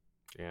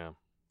 Yeah.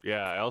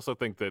 Yeah. I also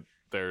think that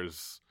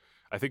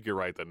I think you're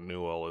right that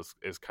Newell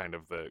is kind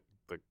of the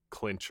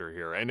clincher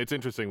here. And it's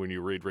interesting when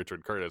you read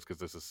Richard Curtis, because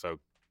this is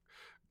so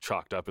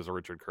chalked up as a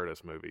Richard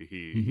Curtis movie.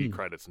 He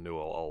credits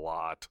Newell a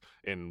lot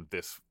in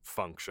this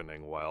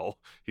functioning well.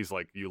 He's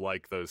like, you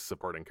like those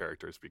supporting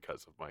characters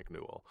because of Mike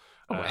Newell.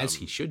 As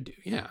he should do.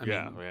 Yeah. I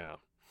mean, yeah.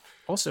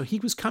 Also, he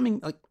was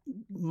coming, like,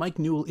 Mike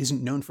Newell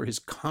isn't known for his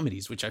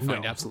comedies, which I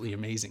find absolutely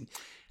amazing.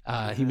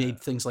 He made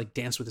things like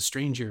Dance with a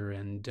Stranger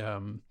and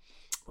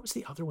what was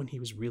the other one he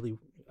was really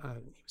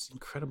he was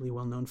incredibly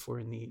well known for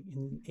in the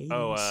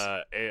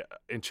 80s?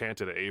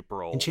 Enchanted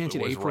April.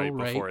 Enchanted was April,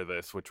 right before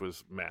this, which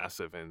was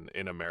massive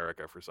in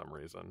America for some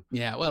reason.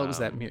 Yeah, well, it was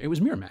it was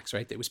Miramax,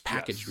 right? That was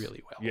packaged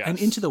really well. Yes. And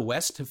Into the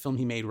West, a film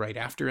he made right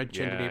after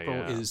Enchanted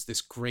April, is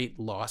this great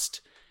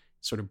lost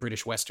sort of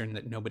British Western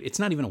that it's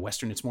not even a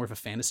Western, it's more of a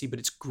fantasy, but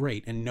it's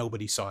great and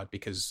nobody saw it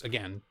because,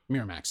 again,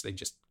 Miramax, they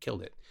just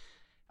killed it.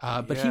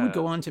 But he would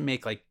go on to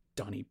make like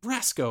Donnie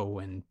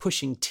Brasco and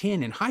Pushing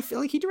Tin and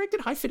he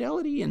directed High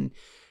Fidelity and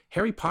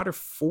Harry Potter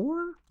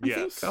 4, I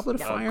think? Goblet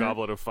of Fire.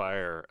 Goblet of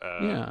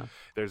Fire.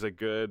 There's a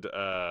good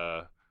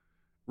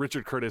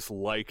Richard Curtis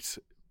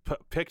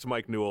picked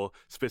Mike Newell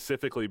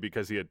specifically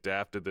because he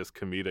adapted this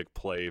comedic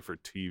play for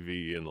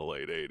TV in the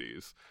late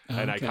 80s.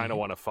 And I kind of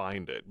want to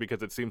find it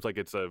because it seems like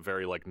it's a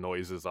very like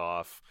noises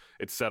off.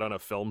 It's set on a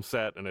film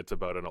set and it's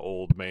about an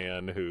old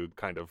man who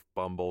kind of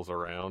bumbles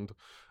around.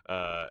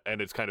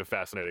 And it's kind of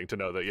fascinating to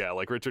know that,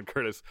 like Richard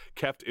Curtis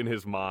kept in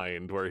his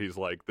mind where he's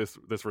like,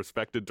 this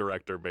respected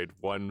director made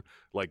one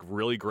like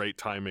really great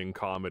timing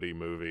comedy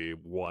movie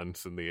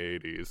once in the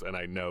 80s, and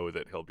I know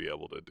that he'll be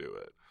able to do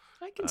it.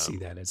 I can see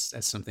that as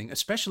something,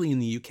 especially in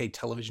the UK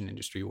television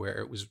industry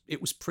where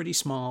it was pretty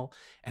small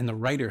and the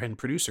writer and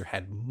producer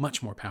had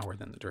much more power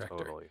than the director.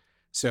 Totally.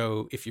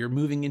 So if you're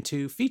moving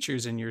into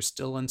features and you're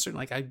still uncertain,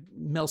 like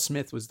Mel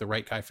Smith was the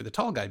right guy for the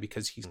Tall Guy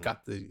because he's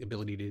got the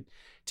ability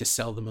to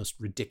sell the most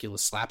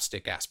ridiculous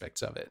slapstick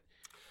aspects of it.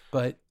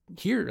 But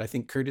here, I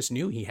think Curtis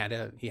knew he had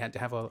to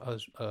have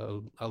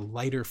a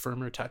lighter,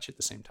 firmer touch at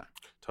the same time.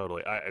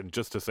 Totally. And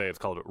just to say, it's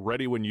called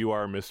Ready When You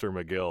Are Mr.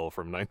 McGill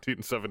from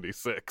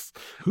 1976.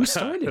 Who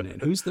starred in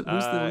it? Who's the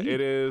lead? It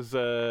is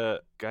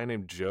a guy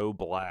named Joe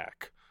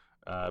Black.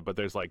 But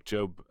there's like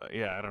Joe.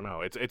 I don't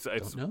know. It's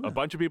a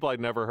bunch of people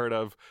I'd never heard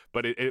of,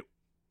 but it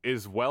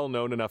is well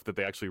known enough that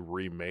they actually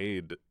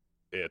remade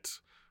it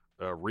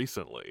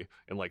recently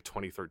in like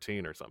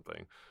 2013 or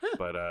something.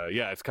 But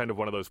it's kind of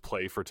one of those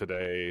play for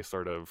today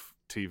sort of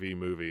TV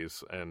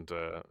movies, and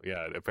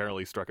it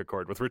apparently struck a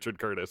chord with Richard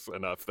Curtis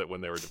enough that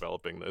when they were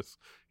developing this,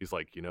 he's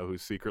like,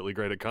 who's secretly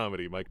great at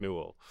comedy? Mike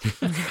Newell.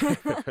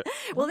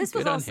 Well, this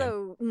was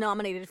also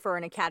nominated for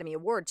an Academy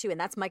Award too, and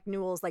that's Mike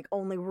Newell's like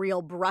only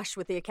real brush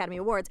with the Academy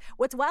Awards.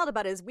 What's wild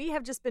about it is we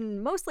have just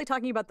been mostly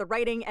talking about the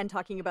writing and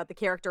talking about the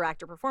character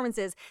actor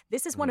performances.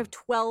 This is one of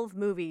 12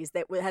 movies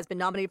that has been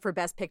nominated for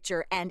Best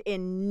Picture and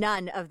in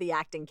none of the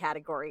acting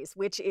categories,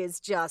 which is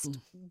just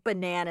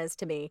bananas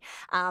to me.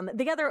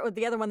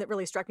 The other one that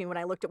really struck me when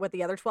I looked at what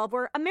the other 12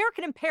 were,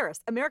 American in Paris.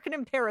 American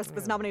in Paris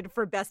was nominated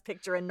for Best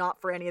Picture and not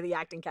for any of the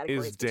acting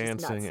categories. Is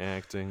dancing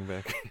acting,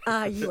 Becky?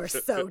 You are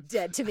so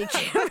dead to me,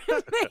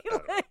 Cameron.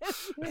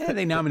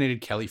 They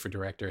nominated Kelly for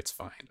director. It's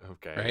fine.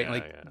 Okay.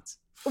 Right?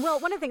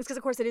 Well, one of the things, because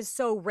of course it is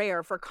so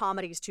rare for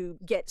comedies to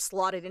get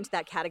slotted into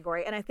that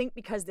category, and I think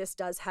because this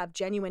does have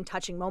genuine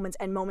touching moments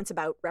and moments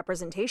about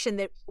representation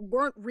that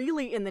weren't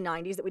really in the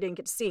 90s that we didn't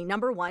get to see.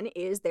 Number one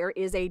is there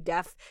is a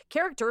deaf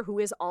character who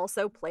is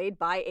also played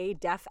by a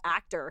deaf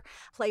actor,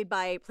 played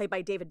by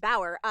David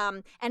Bauer.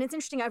 And it's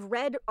interesting, I've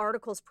read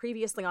articles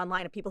previously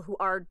online of people who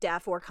are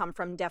deaf or come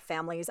from deaf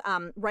families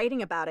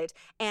writing about it,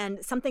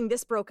 and something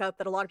this broke out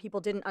that a lot of people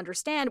didn't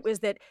understand was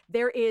that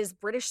there is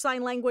British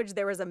Sign Language,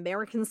 there is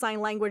American Sign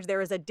Language,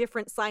 there is a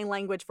different sign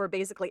language for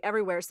basically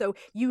everywhere. So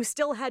you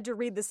still had to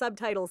read the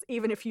subtitles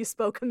even if you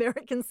spoke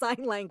American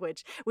Sign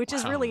Language, which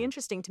is really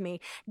interesting to me.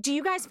 Do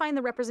you guys find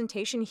the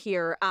representation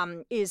here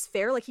is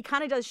fair? Like, he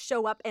kind of does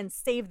show up and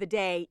save the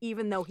day,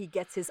 even though he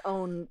gets his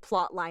own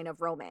plot line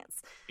of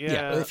romance.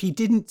 Yeah. If he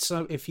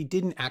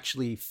didn't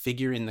actually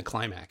figure in the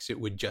climax,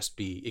 it could just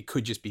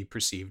be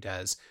perceived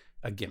as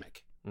a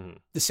gimmick. Mm-hmm.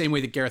 The same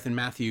way that Gareth and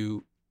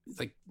Matthew,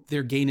 like,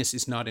 their gayness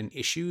is not an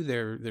issue.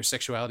 Their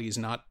sexuality is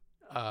not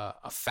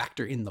a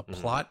factor in the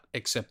plot,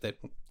 except that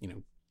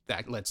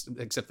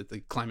except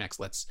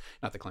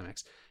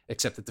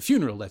that the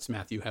funeral lets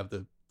Matthew have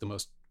the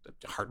most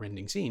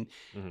heartrending scene.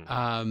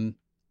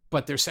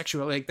 But their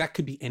sexuality, like, that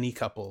could be any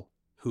couple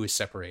who is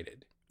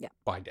separated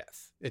by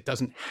death. It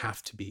doesn't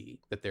have to be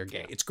that they're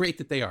gay. It's great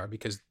that they are,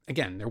 because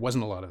again, there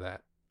wasn't a lot of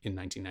that in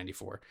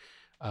 1994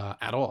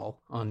 at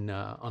all on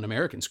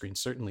American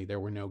screens. Certainly, there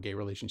were no gay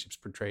relationships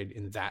portrayed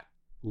in that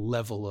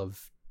level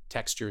of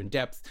texture and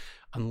depth,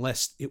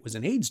 unless it was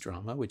an AIDS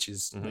drama, which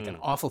is like an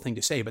awful thing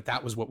to say, but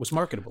that was what was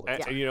marketable.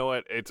 And you know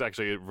what? It's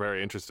actually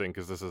very interesting,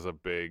 because this is a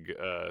big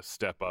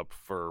step up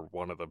for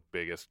one of the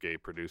biggest gay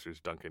producers,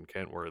 Duncan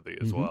Kentworthy,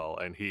 as well.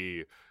 And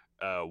he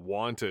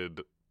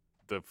wanted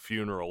the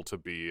funeral to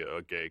be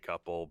a gay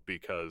couple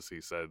because he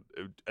said,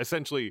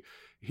 essentially,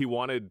 he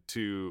wanted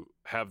to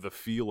have the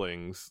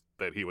feelings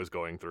that he was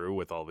going through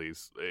with all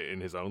these,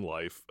 in his own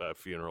life,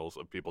 funerals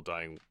of people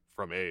dying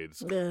from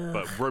AIDS,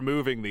 but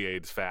removing the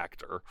AIDS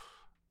factor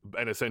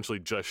and essentially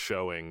just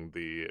showing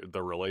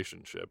the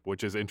relationship,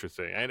 which is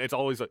interesting. And it's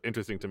always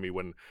interesting to me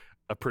when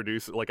a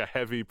producer, like a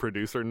heavy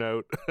producer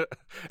note,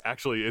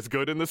 actually is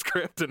good in the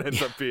script and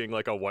ends up being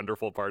like a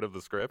wonderful part of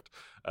the script.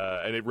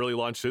 And it really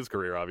launched his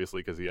career,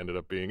 obviously, because he ended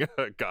up being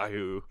a guy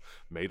who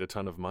made a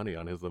ton of money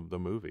on the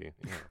movie.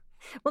 Yeah.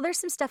 Well, there's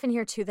some stuff in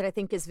here, too, that I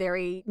think is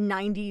very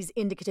 90s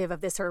indicative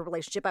of this sort of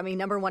relationship. I mean,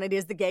 number one, it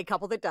is the gay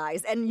couple that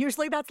dies, and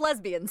usually that's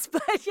lesbians,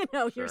 but,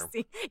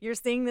 you're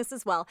seeing this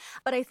as well.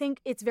 But I think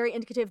it's very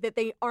indicative that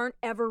they aren't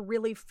ever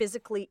really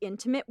physically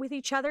intimate with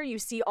each other. You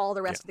see all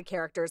the rest of the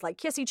characters, like,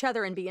 kiss each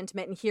other and be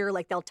intimate, and here,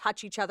 like, they'll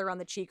touch each other on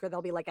the cheek, or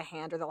they'll be like a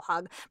hand, or they'll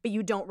hug, but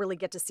you don't really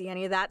get to see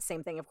any of that.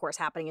 Same thing, of course,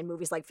 happening in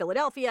movies like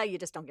Philadelphia. You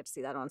just don't get to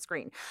see that on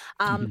screen.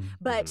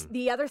 But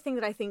the other thing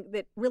that I think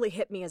that really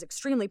hit me as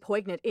extremely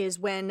poignant is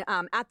when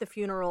at the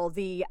funeral,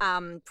 the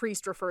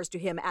priest refers to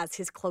him as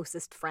his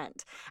closest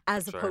friend,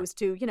 as opposed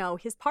to,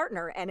 his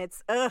partner. And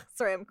it's,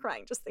 sorry, I'm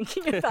crying just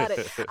thinking about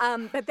it.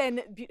 But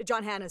then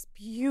John Hannah's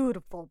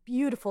beautiful,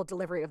 beautiful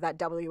delivery of that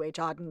W.H.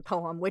 Auden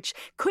poem, which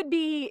could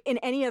be, in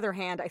any other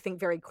hand, I think,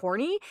 very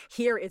corny.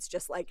 Here, it's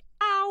just like,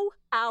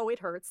 ow, it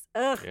hurts.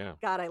 Ugh, yeah.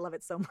 God, I love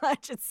it so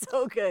much. It's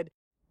so good.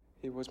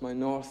 He was my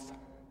north,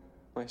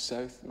 my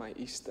south, my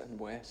east and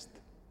west,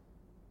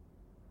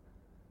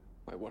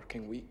 my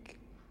working week,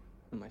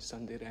 and my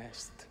Sunday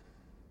rest,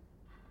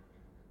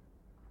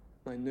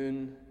 my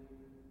noon,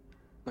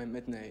 my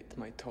midnight,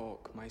 my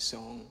talk, my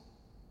song.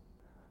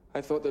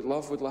 I thought that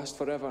love would last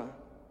forever.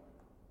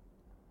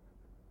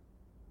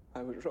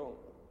 I was wrong.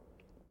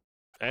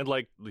 And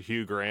like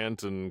Hugh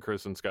Grant and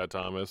Kristen Scott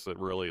Thomas, it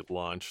really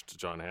launched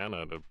John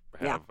Hannah to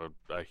have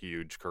a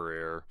huge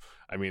career.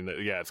 I mean,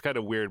 it's kind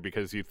of weird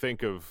because you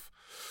think of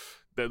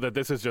that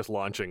this is just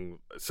launching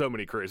so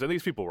many careers, and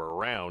these people were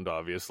around,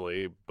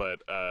 obviously, but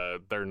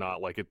they're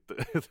not like it.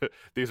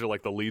 These are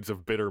like the leads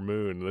of Bitter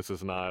Moon. This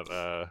is not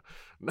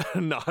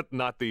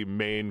not the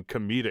main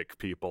comedic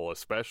people,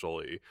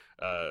 especially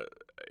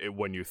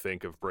when you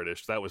think of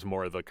British. That was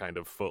more the kind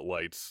of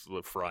Footlights,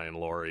 the Fry and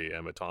Laurie,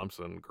 Emma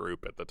Thompson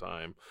group at the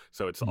time.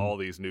 So it's all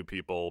these new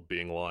people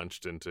being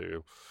launched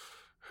into.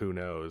 Who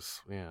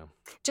knows? Yeah.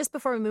 Just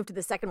before we move to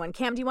the second one,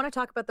 Cam, do you want to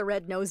talk about the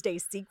Red Nose Day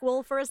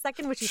sequel for a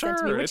second, which you sent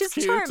to me, which is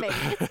cute. Charming.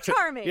 It's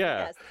charming.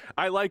 Yeah, yes.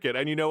 I like it.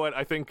 And you know what?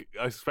 I think,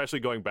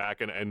 especially going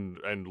back and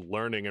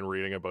learning and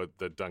reading about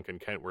the Duncan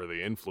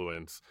Kentworthy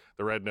influence,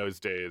 the Red Nose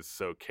Day is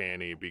so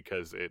canny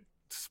because it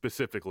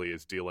specifically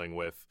is dealing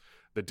with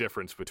the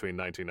difference between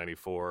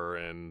 1994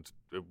 and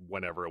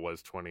whenever it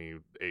was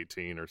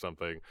 2018 or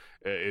something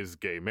is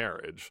gay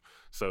marriage.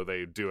 So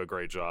they do a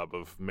great job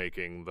of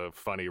making the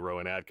funny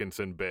Rowan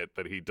Atkinson bit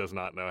that he does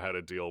not know how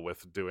to deal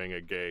with doing a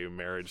gay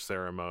marriage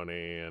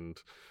ceremony, and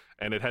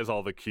it has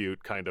all the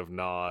cute kind of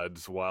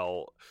nods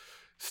while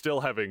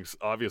still having,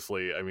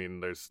 obviously, I mean,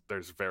 there's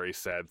very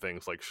sad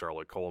things like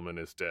Charlotte Coleman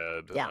is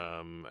dead,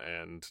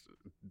 and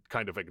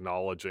kind of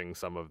acknowledging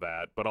some of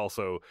that, but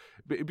also,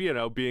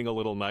 being a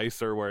little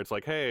nicer where it's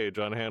like, hey,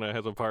 John Hannah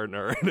has a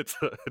partner, and it's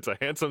a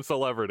handsome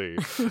celebrity.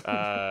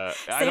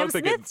 Sam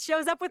Smith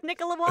shows up with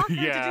Nicola Walker.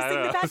 Yeah, Did you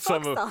sing the Pat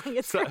Fox song?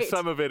 It's great.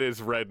 Some of it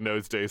is Red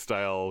Nose Day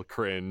style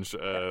cringe.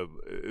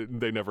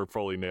 They never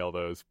fully nail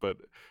those, but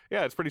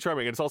yeah, it's pretty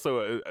charming. It's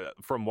also,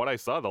 from what I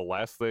saw, the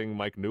last thing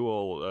Mike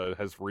Newell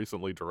has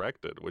recently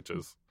directed, which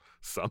is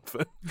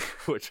something,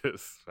 which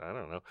is, I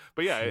don't know.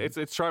 But yeah,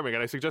 it's charming,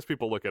 and I suggest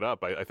people look it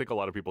up. I think a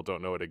lot of people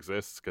don't know it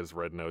exists because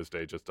Red Nose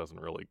Day just doesn't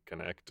really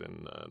connect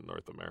in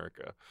North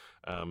America.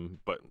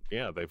 But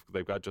yeah,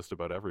 they've got just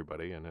about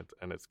everybody, and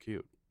it's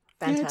cute.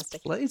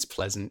 Fantastic. Yeah, it's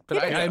pleasant,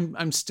 but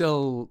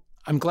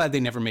I'm glad they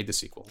never made the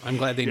sequel. I'm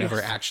glad they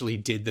never actually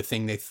did the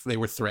thing they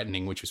were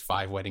threatening, which was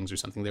 5 weddings or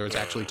something. There was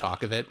actually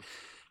talk of it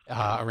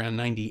around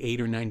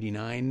 98 or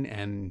 99,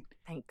 and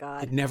thank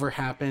God it never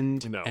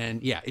happened. No.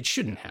 And yeah, it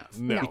shouldn't have,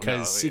 No.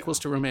 because sequels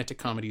to romantic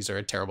comedies are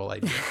a terrible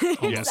idea.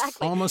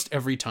 Exactly. Almost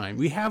every time.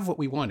 We have what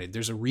we wanted.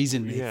 There's a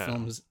reason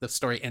the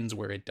story ends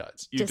where it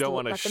does. You don't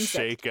want to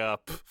shake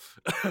up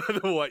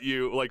what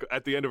you like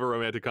at the end of a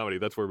romantic comedy.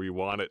 That's where we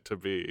want it to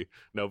be.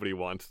 Nobody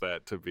wants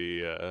that to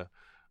be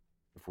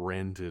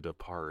rended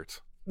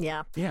apart.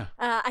 Yeah. Yeah.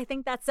 I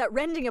think that's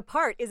rending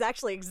apart is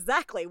actually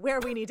exactly where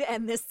we need to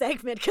end this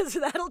segment, because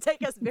that'll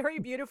take us very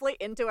beautifully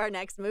into our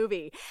next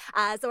movie.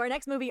 So our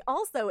next movie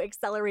also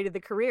accelerated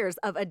the careers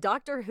of a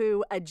Doctor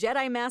Who, a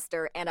Jedi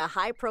Master, and a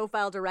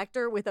high-profile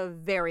director with a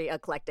very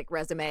eclectic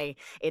resume.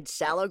 It's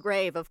Shallow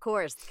Grave, of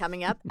course,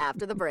 coming up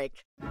after the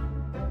break.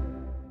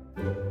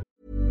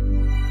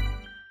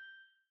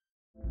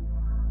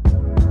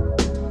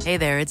 Hey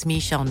there, it's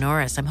Michelle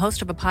Norris. I'm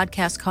host of a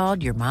podcast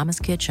called Your Mama's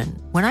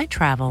Kitchen. When I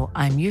travel,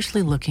 I'm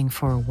usually looking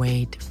for a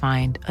way to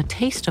find a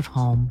taste of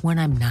home when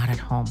I'm not at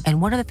home.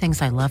 And one of the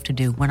things I love to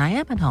do when I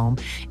am at home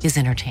is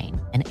entertain.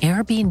 And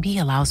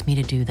Airbnb allows me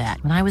to do that.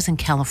 When I was in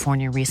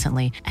California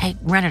recently, I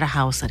rented a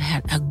house that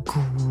had a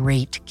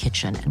great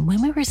kitchen. And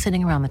when we were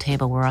sitting around the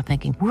table, we were all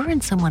thinking, we're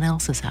in someone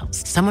else's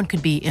house. Someone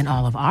could be in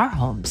all of our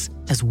homes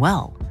as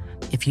well.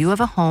 If you have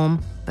a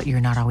home, but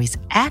you're not always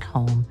at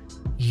home,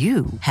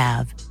 you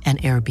have an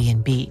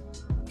Airbnb.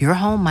 Your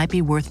home might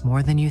be worth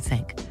more than you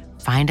think.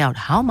 Find out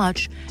how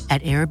much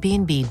at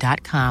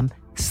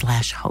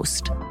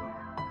airbnb.com/host.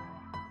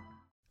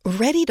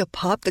 Ready to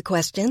pop the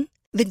question?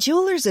 The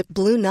jewelers at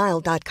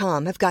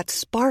BlueNile.com have got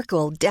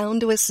sparkle down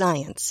to a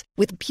science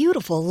with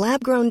beautiful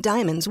lab-grown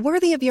diamonds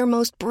worthy of your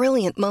most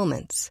brilliant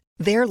moments.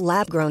 Their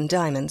lab-grown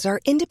diamonds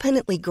are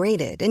independently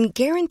graded and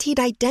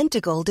guaranteed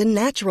identical to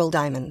natural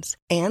diamonds,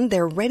 and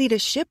they're ready to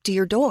ship to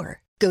your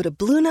door. Go to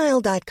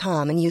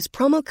BlueNile.com and use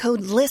promo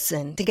code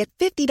LISTEN to get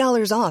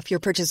 $50 off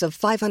your purchase of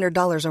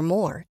 $500 or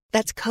more.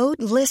 That's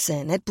code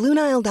LISTEN at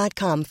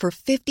BlueNile.com for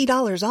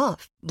 $50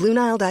 off.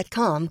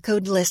 BlueNile.com,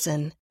 code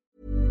LISTEN.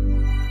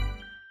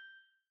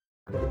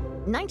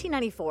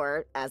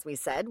 1994, as we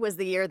said, was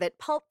the year that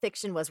Pulp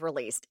Fiction was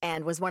released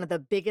and was one of the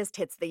biggest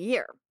hits of the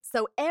year.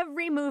 So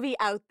every movie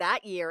out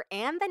that year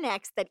and the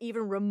next that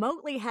even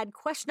remotely had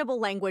questionable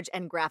language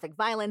and graphic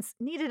violence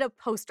needed a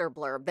poster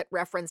blurb that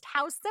referenced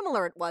how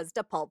similar it was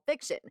to Pulp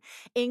Fiction,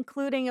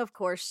 including, of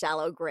course,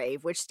 Shallow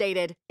Grave, which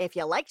stated, "If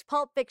you liked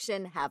Pulp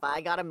Fiction, have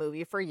I got a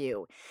movie for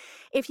you?"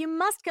 If you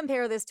must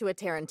compare this to a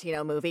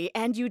Tarantino movie,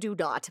 and you do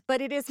not,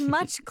 but it is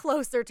much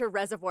closer to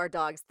Reservoir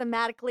Dogs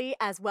thematically,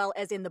 as well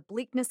as in the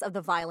bleakness of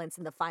the violence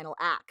in the final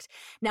act.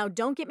 Now,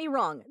 don't get me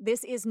wrong,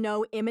 this is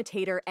no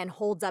imitator and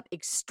holds up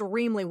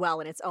extremely well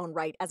in its own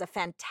right as a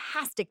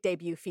fantastic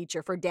debut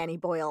feature for Danny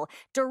Boyle,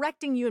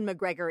 directing Ewan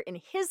McGregor in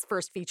his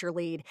first feature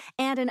lead,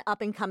 and an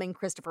up-and-coming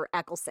Christopher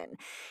Eccleston.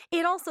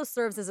 It also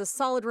serves as a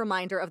solid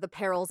reminder of the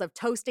perils of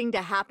toasting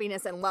to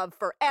happiness and love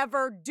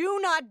forever. Do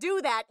not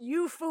do that,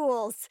 you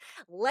fools!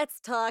 Let's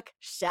talk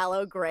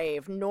Shallow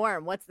Grave.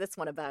 Norm, what's this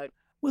one about?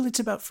 Well, it's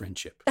about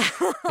friendship.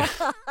 And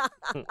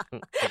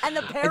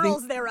the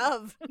perils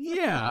thereof.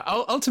 Yeah.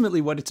 Ultimately,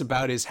 what it's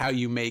about is how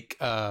you make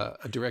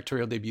a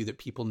directorial debut that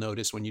people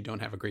notice when you don't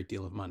have a great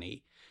deal of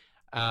money.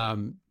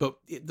 But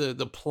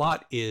the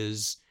plot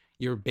is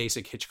your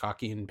basic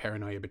Hitchcockian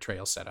paranoia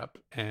betrayal setup.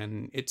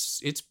 And it's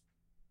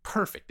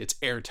perfect. It's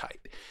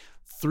airtight.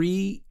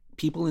 3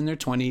 people in their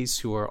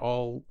 20s who are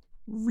all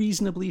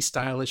reasonably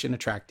stylish and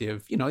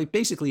attractive. You know,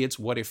 basically it's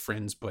What If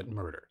Friends but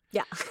murder.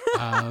 Yeah.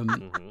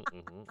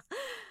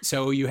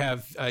 So you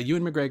have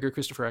Ewan McGregor,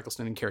 Christopher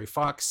Eccleston, and Carrie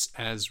Fox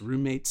as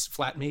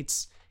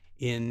flatmates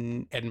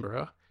in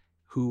Edinburgh,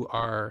 who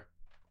are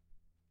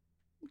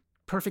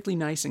perfectly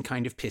nice and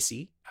kind of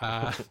pissy.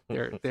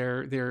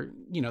 They're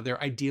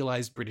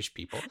idealized British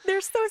people.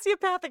 They're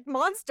sociopathic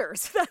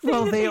monsters.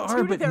 Well, they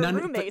are, but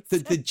roommates.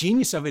 The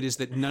genius of it is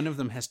that none of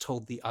them has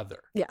told the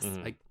other. Yes.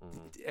 Like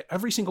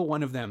every single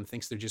one of them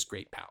thinks they're just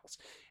great pals.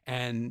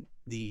 And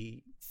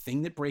the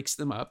thing that breaks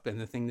them up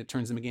and the thing that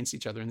turns them against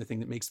each other and the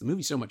thing that makes the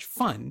movie so much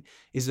fun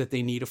is that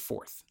they need a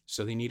fourth.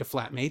 So they need a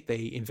flatmate. They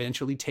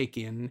eventually take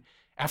in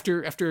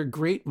After a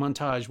great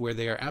montage where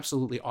they are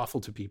absolutely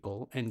awful to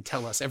people and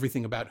tell us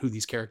everything about who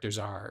these characters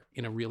are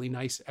in a really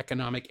nice,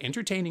 economic,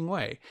 entertaining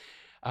way,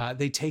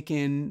 they take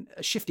in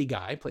a shifty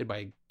guy played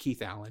by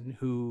Keith Allen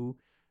who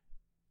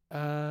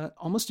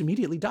almost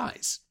immediately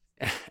dies,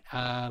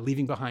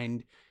 leaving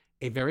behind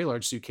a very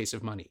large suitcase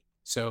of money.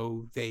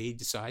 So they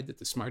decide that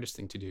the smartest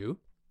thing to do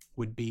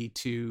would be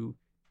to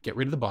get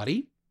rid of the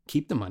body,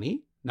 keep the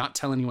money, not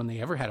tell anyone they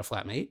ever had a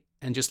flatmate,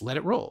 and just let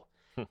it roll.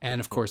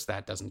 And of course,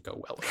 that doesn't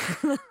go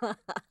well.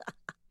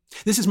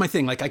 This is my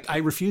thing. Like, I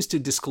refuse to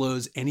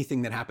disclose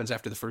anything that happens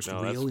after the first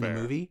reel in a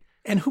movie.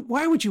 And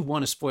why would you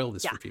want to spoil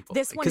this for people?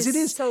 This one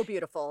is so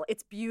beautiful.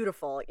 It's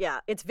beautiful. Yeah,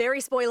 it's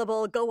very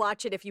spoilable. Go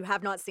watch it if you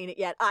have not seen it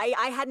yet.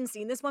 I hadn't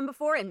seen this one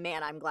before, and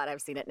man, I'm glad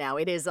I've seen it now.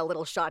 It is a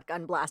little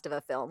shotgun blast of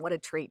a film. What a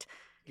treat.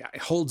 Yeah,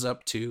 it holds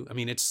up too. I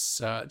mean, it's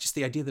just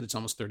the idea that it's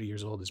almost 30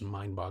 years old is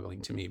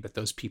mind-boggling to me, but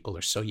those people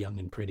are so young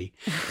and pretty.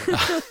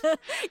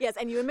 Yes,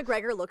 and Ewan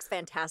McGregor looks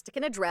fantastic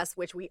in a dress,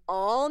 which we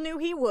all knew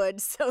he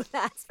would, so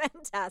that's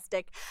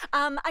fantastic.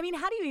 I mean,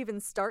 how do you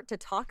even start to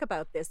talk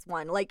about this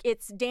one? Like,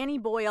 it's Danny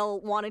Boyle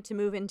wanted to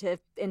move into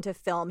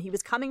film. He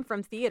was coming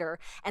from theater,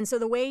 and so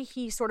the way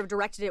he sort of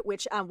directed it,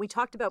 which we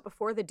talked about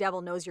before, The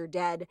Devil Knows You're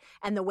Dead,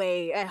 and the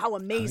way, how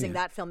amazing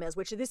that film is,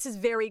 which this is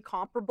very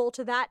comparable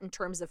to that in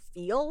terms of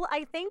feel,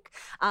 I think.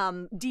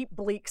 Deep,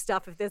 bleak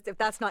stuff. If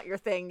that's not your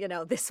thing,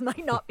 this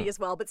might not be as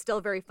well, but still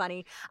very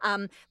funny.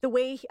 The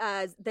way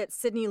that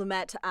Sidney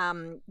Lumet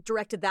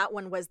directed that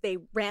one was they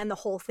ran the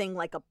whole thing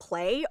like a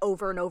play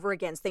over and over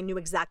again. So they knew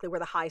exactly where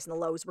the highs and the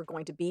lows were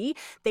going to be.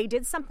 They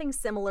did something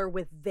similar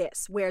with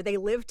this, where they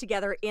lived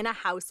together in a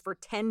house for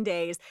 10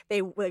 days.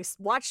 They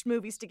watched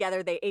movies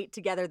together. They ate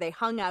together. They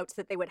hung out so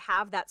that they would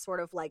have that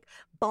sort of like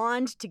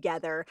bond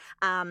together.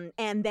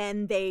 And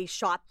then they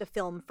shot the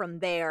film from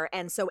there.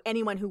 And so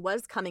anyone who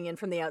was coming in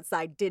from the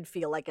outside did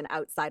feel like an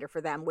outsider for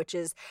them, which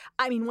is,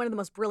 I mean, one of the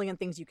most brilliant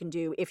things you can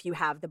do if you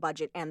have the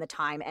budget and the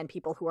time and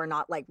people who are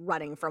not like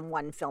running from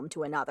one film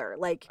to another.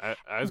 Like,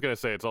 I was going to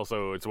say,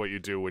 it's what you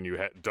do when you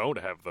don't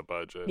have the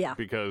budget,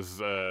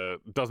 because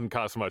it doesn't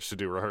cost much to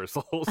do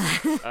rehearsals.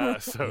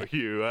 So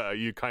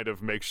you kind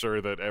of make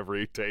sure that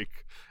every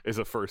take is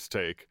a first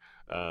take.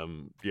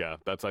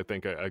 That's, I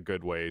think, a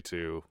good way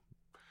to.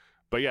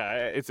 But yeah,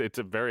 it's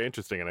very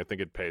interesting, and I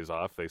think it pays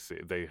off.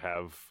 They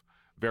have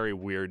very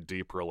weird,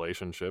 deep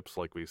relationships,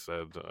 like we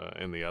said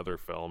in the other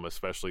film,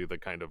 especially the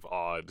kind of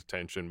odd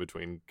tension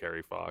between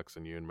Gary Fox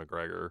and Ewan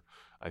McGregor,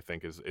 I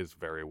think is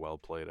very well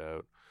played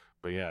out.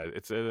 But yeah,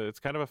 it's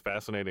kind of a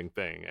fascinating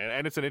thing.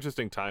 And it's an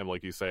interesting time,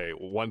 like you say.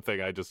 One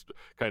thing I just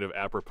kind of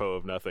apropos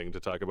of nothing to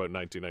talk about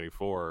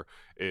 1994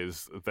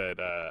 is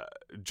that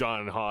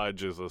John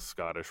Hodge is a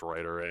Scottish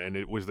writer, and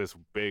it was this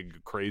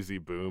big, crazy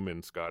boom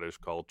in Scottish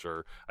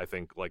culture, I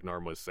think, like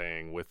Norm was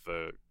saying, with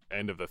the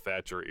end of the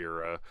Thatcher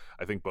era.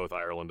 I think both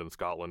Ireland and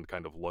Scotland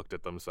kind of looked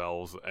at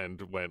themselves and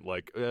went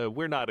like,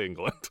 we're not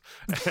England.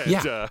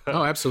 And,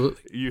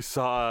 absolutely. You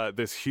saw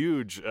this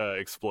huge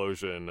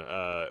explosion.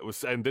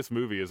 And this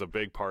movie is a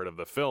big part of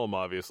the film,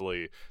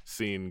 obviously,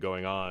 scene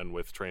going on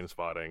with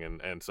Trainspotting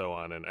and so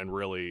on, and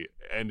really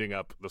ending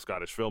up, the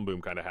Scottish film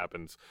boom kind of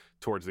happens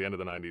towards the end of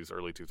the 90s,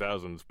 early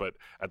 2000s. But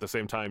at the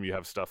same time, you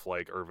have stuff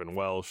like Irvin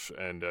Welsh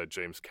and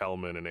James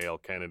Kelman and A.L.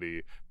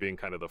 Kennedy being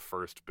kind of the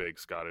first big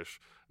Scottish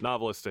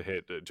novelists to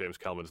hit. James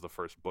Kelman's the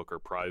first Booker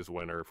Prize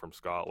winner from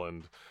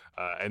Scotland.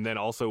 And then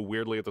also,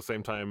 weirdly, at the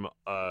same time,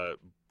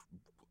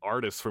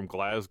 artists from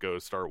Glasgow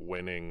start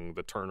winning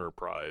the Turner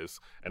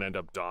Prize and end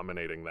up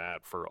dominating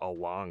that for a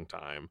long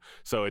time.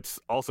 So it's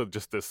also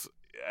just this,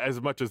 as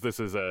much as this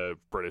is a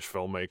British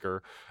filmmaker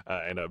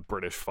and a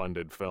British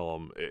funded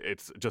film,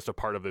 it's just a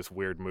part of this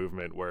weird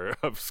movement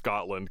of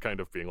Scotland kind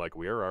of being like,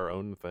 we are our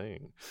own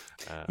thing.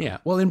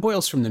 Well, and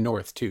Boyle's from the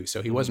north too,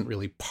 so he wasn't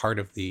really part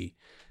of the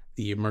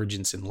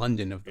emergence in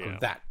London of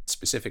that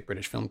specific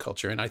British film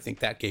culture. And I think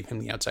that gave him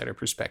the outsider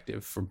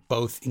perspective for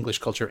both English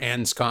culture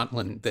and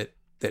Scotland that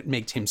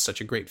made him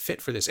such a great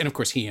fit for this. And of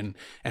course, he and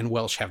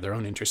Welsh have their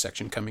own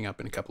intersection coming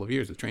up in a couple of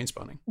years with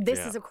Trainspotting. This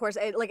is, of course,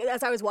 like,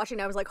 as I was watching,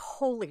 I was like,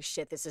 holy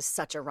shit, this is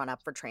such a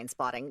run-up for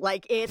Trainspotting.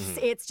 Like,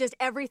 it's just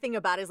everything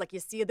about it is like,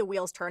 you see the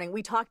wheels turning.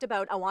 We talked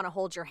about I Want to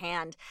Hold Your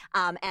Hand,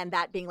 and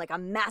that being like a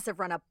massive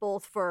run-up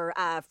both for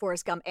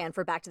Forrest Gump and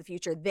for Back to the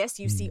Future. This,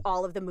 you see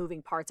all of the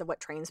moving parts of what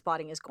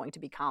Trainspotting is going to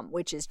become,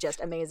 which is just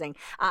amazing.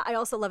 I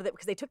also love that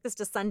because they took this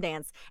to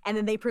Sundance, and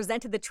then they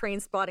presented the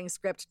Trainspotting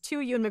script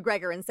to Ewan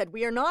McGregor and said,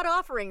 we are not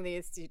offering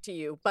these to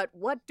you, but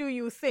what do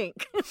you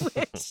think?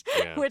 which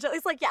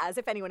it's like, as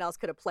if anyone else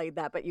could have played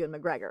that but Ewan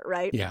McGregor,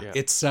 right?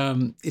 It's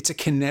a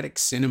kinetic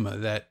cinema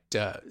that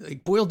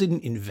like Boyle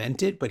didn't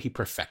invent it, but he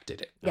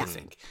perfected it. I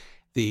think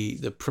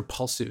the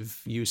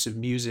propulsive use of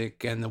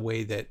music and the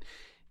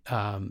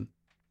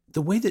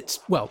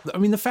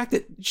fact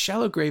that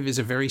Shallow Grave is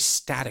a very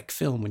static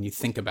film when you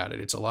think about it.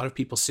 It's a lot of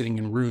people sitting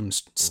in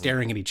rooms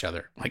staring at each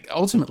other. Like,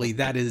 ultimately,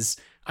 that is,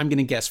 I'm going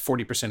to guess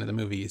 40% of the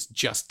movie is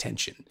just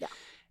tension. Yeah.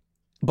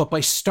 But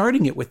by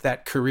starting it with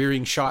that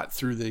careering shot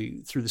through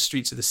the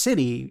streets of the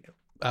city,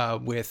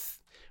 with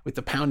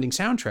the pounding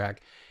soundtrack,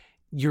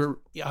 you're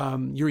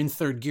in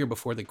third gear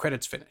before the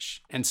credits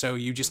finish. And so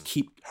you just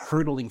keep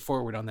hurtling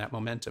forward on that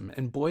momentum.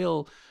 And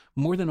Boyle,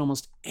 more than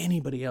almost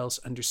anybody else,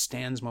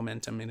 understands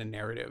momentum in a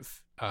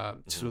narrative,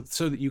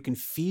 so that you can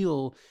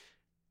feel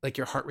like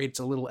your heart rate's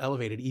a little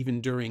elevated even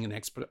during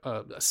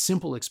a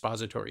simple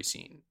expository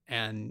scene,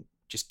 and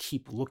just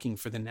keep looking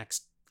for the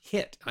next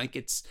hit. Like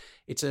it's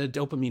a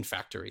dopamine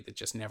factory that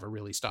just never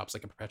really stops,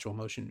 like a perpetual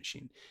motion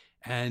machine.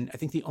 And I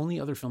think the only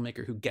other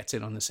filmmaker who gets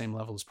it on the same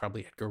level is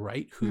probably Edgar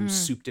Wright, who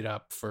souped it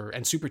up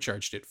and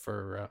supercharged it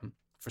for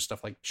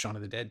stuff like Shaun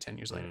of the Dead 10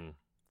 years later.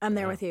 I'm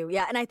there with you.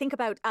 Yeah. And I think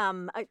about, I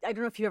don't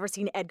know if you've ever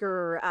seen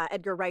Edgar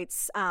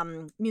Wright's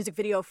music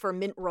video for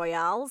Mint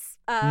Royale's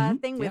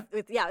thing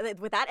with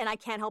that. And I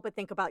can't help but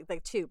think about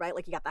like too, right?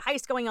 Like you got the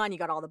heist going on, you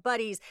got all the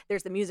buddies,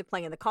 there's the music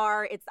playing in the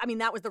car.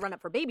 That was the run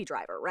up for Baby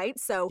Driver, right?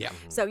 So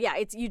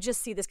you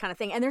just see this kind of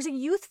thing. And there's a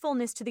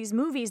youthfulness to these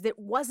movies that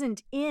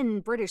wasn't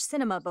in British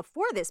cinema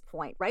before this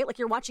point, right? Like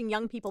you're watching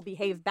young people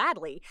behave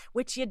badly,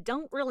 which you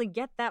don't really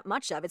get that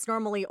much of. It's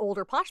normally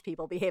older posh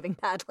people behaving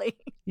badly.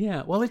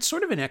 Yeah. Well, it's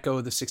sort of an echo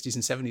of the 60s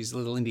and 70s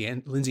little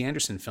Lindsay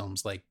Anderson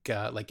films like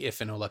If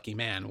and Oh Lucky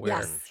Man,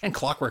 and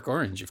Clockwork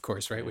Orange, of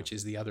course, right, which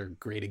is the other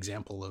great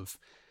example of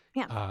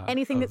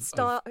anything that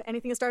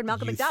starred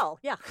Malcolm McDowell.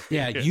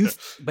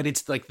 Youth, but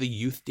it's like the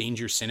youth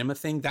danger cinema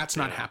thing that's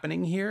not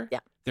happening here.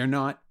 They're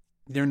not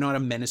a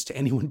menace to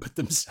anyone but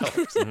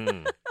themselves.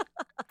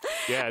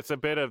 Yeah, it's a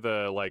bit of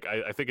the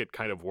I think it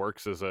kind of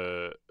works as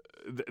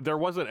there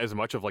wasn't as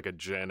much of like a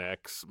Gen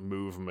X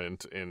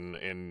movement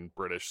in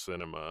British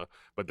cinema,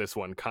 but this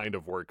one kind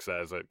of works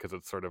as it, because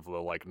it's sort of the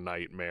like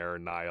nightmare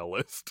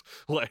nihilist,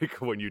 like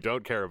when you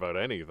don't care about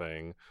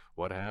anything,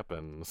 what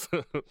happens?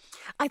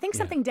 I think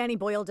something Danny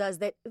Boyle does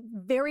that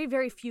very,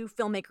 very few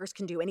filmmakers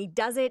can do, and he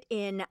does it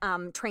in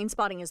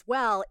Trainspotting as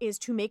well, is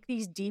to make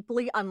these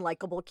deeply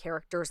unlikable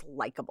characters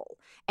likable.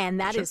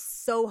 And that is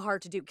so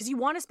hard to do because you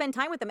want to spend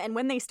time with them. And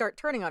when they start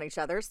turning on each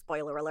other,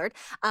 spoiler alert,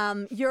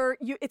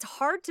 it's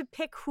hard to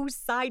pick whose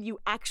side you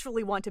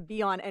actually want to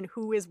be on and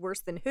who is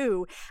worse than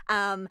who.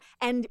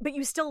 But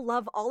you still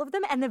love all of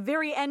them. And the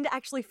very end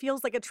actually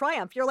feels like a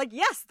triumph. You're like,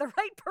 yes, the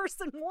right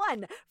person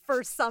won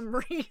for some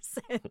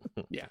reason.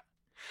 Yeah.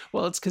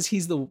 Well, it's because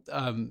he's the,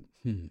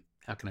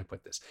 how can I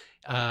put this?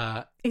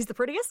 He's the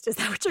prettiest? Is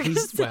that what you're going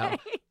to say? Well,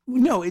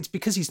 no, it's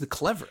because he's the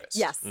cleverest.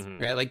 Yes.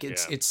 Mm-hmm. Right? Like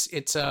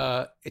it's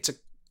a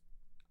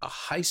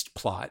heist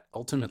plot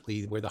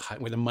ultimately where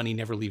the money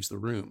never leaves the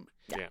room.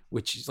 Yeah.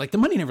 Which is like the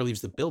money never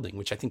leaves the building,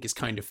 which I think is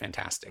kind of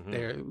fantastic.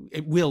 Mm-hmm.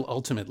 It will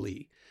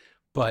ultimately,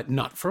 but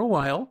not for a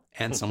while,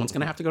 and someone's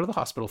going to have to go to the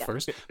hospital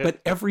first. But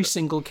every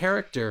single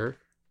character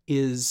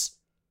is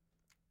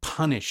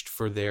punished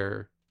for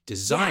their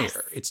desire.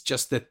 Yes. It's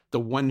just that the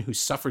one who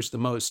suffers the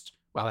most,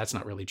 well, that's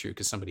not really true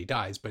because somebody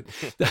dies, but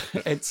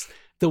it's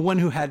the one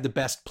who had the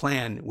best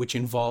plan, which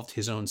involved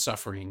his own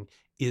suffering,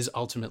 is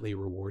ultimately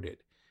rewarded.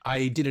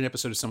 I did an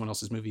episode of someone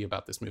else's movie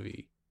about this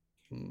movie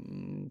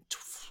in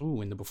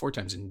the before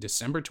times in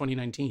December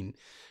 2019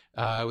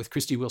 with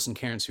Christy Wilson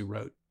Cairns, who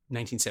wrote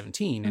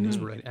 1917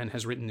 and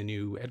has written the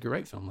new Edgar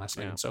Wright film Last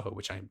Night in Soho,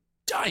 which I'm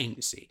dying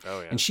to see. Oh,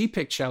 yeah. And she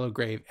picked Shallow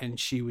Grave, and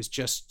she was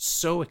just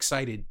so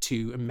excited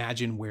to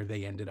imagine where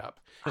they ended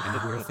up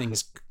and where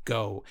things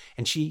go.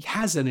 And she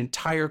has an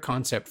entire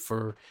concept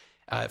for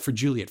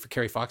Juliet, for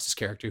Carrie Fox's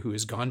character, who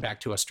has gone back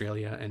to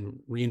Australia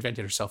and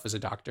reinvented herself as a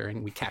doctor.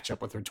 And we catch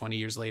up with her 20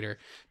 years later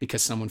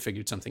because someone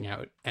figured something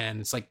out. And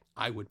it's like,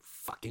 I would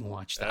fucking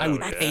watch that. I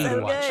would pay to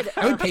watch.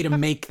 I would pay to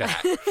make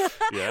that.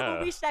 Yeah.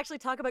 Well, we should actually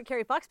talk about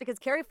Carrie Fox, because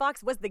Carrie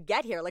Fox was the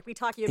get here. Like we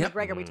talk Ewan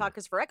McGregor, we talk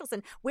Christopher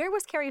Eccleston. Where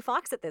was Carrie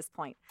Fox at this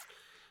point?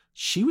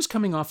 She was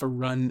coming off a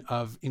run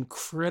of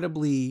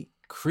incredibly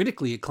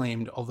critically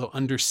acclaimed, although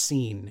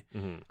underseen,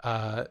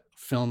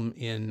 film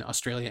in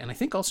Australia and I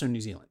think also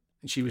New Zealand.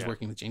 And she was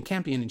working with Jane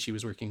Campion, and she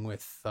was working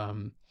with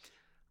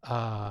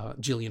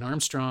Gillian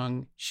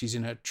Armstrong. She's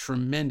in a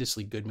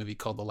tremendously good movie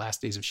called The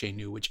Last Days of Chez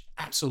Nous, which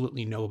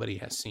absolutely nobody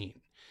has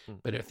seen.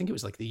 But I think it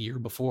was like the year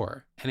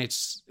before. And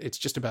it's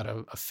just about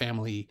a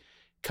family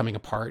coming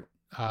apart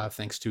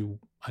thanks to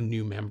a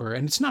new member.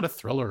 And it's not a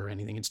thriller or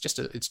anything. It's just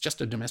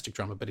a domestic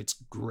drama, but it's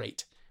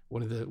great.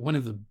 One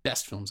of the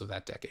best films of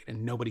that decade,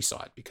 and nobody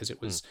saw it because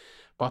it was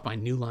bought by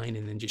New Line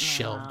and then just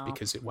shelved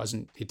because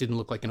it didn't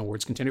look like an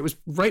awards contender. It was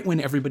right when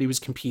everybody was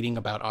competing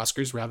about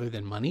Oscars rather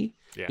than money,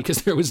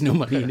 because there was no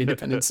money in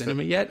independent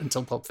cinema yet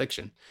until Pulp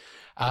Fiction.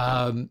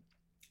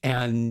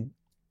 And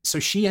so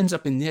she ends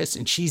up in this,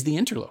 and she's the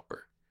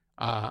interloper.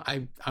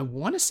 I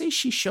want to say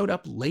she showed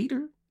up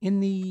later in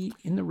the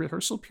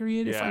rehearsal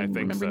period, if I'm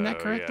remembering that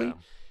correctly,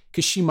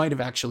 because she might have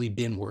actually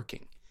been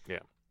working.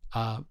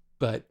 Yeah.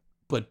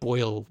 But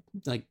Boyle,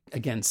 like,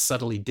 again,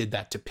 subtly did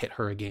that to pit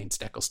her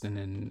against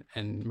Eccleston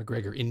and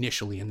McGregor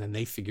initially, and then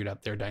they figured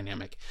out their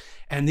dynamic.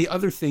 And the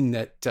other thing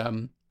that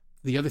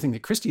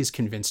Christy is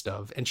convinced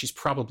of, and she's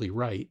probably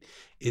right,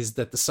 is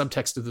that the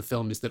subtext of the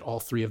film is that all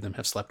three of them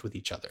have slept with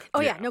each other.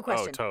 Oh yeah, no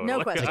question, totally.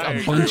 no question.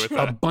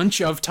 Like a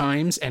bunch of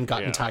times and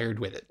gotten tired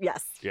with it.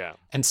 Yes. Yeah.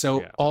 And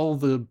so all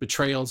the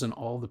betrayals and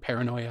all the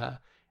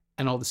paranoia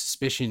and all the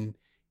suspicion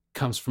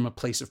comes from a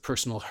place of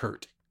personal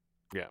hurt.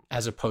 Yeah.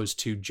 As opposed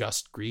to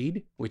just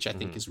greed, which I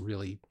think is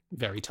really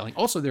very telling.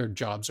 Also, their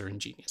jobs are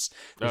ingenious.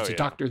 There's a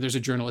doctor, there's a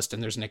journalist,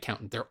 and there's an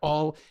accountant. They're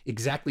all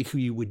exactly who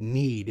you would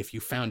need if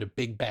you found a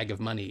big bag of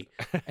money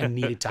and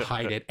needed to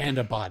hide it, and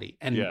a body.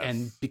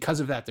 And because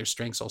of that, their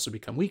strengths also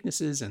become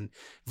weaknesses and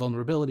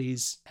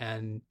vulnerabilities.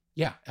 And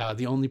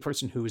the only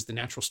person who is the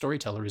natural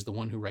storyteller is the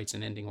one who writes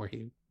an ending where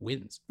he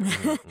wins.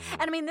 And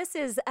I mean, this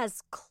is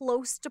as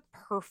close to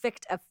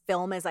perfect a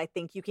film as I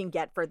think you can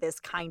get for this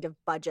kind of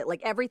budget.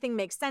 Like, everything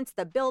makes sense.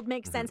 The build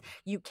makes sense.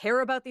 You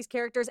care about these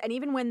characters. And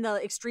even when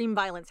the extreme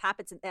violence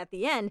happens at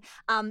the end,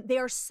 they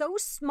are so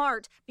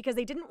smart because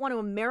they didn't want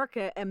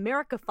to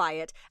Americify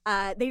it.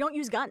 They don't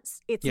use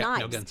guns. It's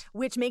knives, no guns.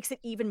 Which makes it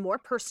even more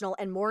personal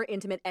and more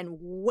intimate and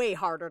way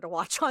harder to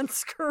watch on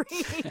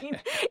screen.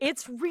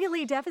 It's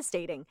really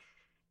devastating.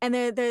 And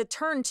the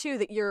turn, too,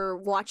 that you're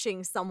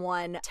watching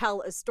someone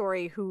tell a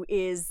story who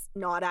is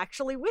not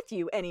actually with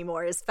you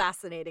anymore is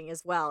fascinating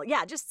as well.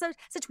 Yeah, just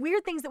such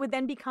weird things that would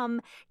then become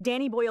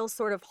Danny Boyle's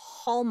sort of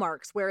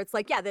hallmarks, where it's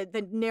like,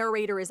 the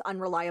narrator is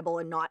unreliable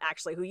and not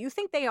actually who you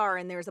think they are,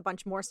 and there's a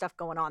bunch more stuff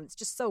going on. It's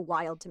just so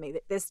wild to me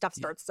that this stuff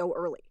starts so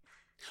early.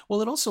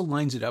 Well, it also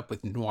lines it up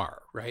with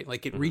noir, right?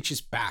 Like, it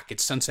reaches back.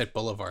 It's Sunset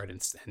Boulevard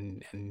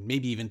and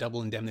maybe even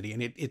Double Indemnity.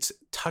 And it's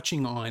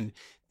touching on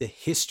the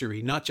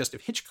history, not just of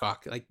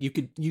Hitchcock. Like,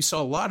 you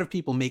saw a lot of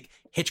people make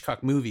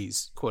Hitchcock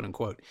movies, quote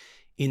unquote,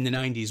 in the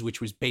 90s,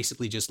 which was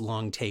basically just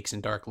long takes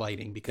and dark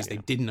lighting because they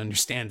didn't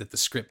understand that the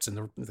scripts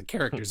and the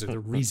characters are the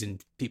reason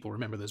people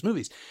remember those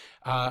movies.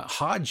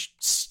 Hodge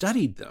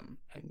studied them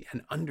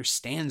and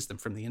understands them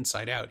from the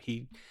inside out.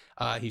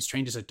 He's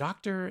trained as a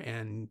doctor,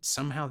 and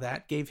somehow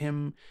that gave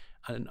him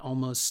an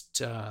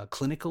almost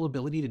clinical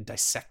ability to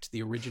dissect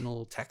the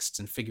original texts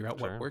and figure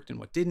out what worked and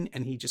what didn't,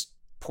 and he just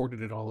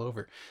ported it all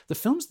over. The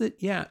films that,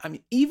 I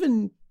mean,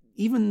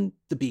 even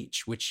The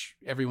Beach, which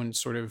everyone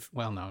sort of,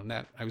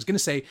 I was going to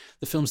say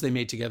the films they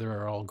made together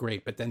are all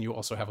great, but then you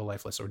also have A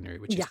Life Less Ordinary,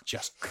 which is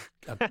just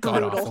a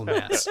god-awful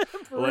mess.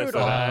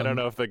 Listen, I don't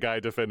know if the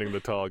guy defending the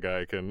tall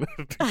guy can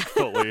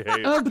fully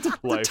hate but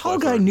the tall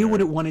guy knew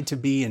what it wanted to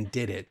be and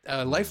did it.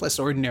 Life Less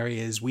Ordinary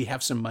is, we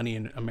have some money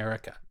in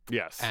America.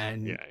 Yes.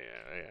 And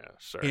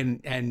sure.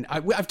 And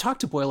I've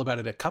talked to Boyle about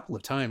it a couple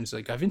of times.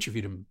 Like, I've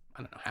interviewed him,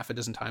 I don't know, half a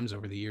dozen times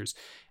over the years,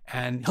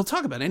 and he'll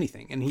talk about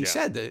anything. And he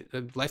said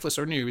that Life Less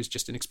Ordinary was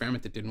just an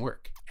experiment that didn't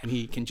work, and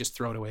he can just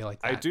throw it away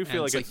like that. I do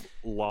feel like it's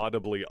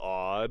laudably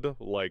odd,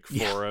 like,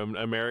 for him,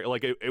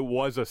 like it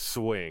was a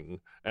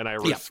swing, and I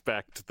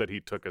respect that he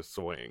took a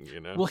swing, you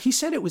know? Well, he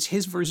said it was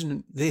his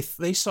version.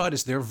 They saw it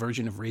as their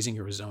version of Raising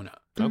Arizona,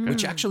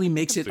 which actually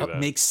makes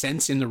makes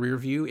sense in the rear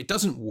view. It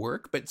doesn't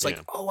work, but it's like,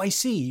 oh, I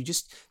see.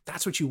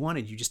 That's what you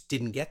wanted. You just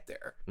didn't get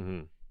there.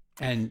 Mm-hmm.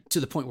 And to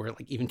the point where,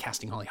 like, even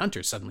casting Holly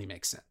Hunter suddenly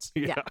makes sense.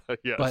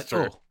 But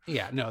sure.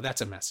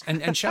 That's a mess.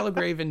 And Shallow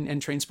Grave and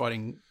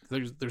Trainspotting,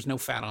 there's no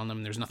fat on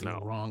them. There's nothing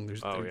wrong.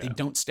 They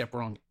don't step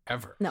wrong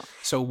ever. No.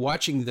 So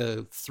watching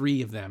the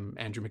three of them,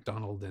 Andrew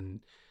McDonald and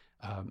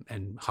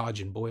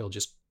Hodge and Boyle,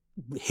 just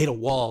hit a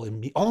wall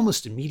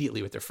almost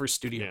immediately with their first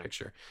studio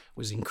picture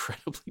was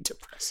incredibly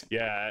depressing.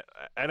 Yeah,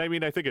 and I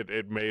mean, I think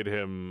it made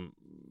him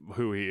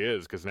who he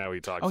is, because now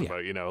he talks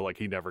about, like,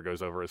 he never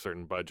goes over a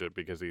certain budget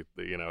because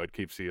it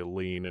keeps you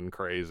lean and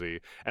crazy.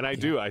 And I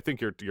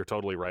think you're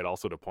totally right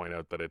also to point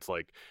out that it's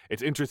like,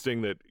 it's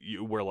interesting that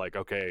we're like,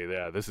 okay,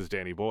 this is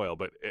Danny Boyle,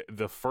 but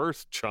the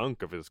first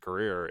chunk of his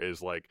career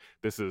is like,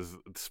 this is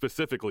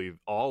specifically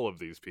all of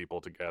these people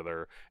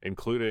together,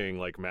 including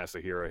like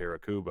Masahiro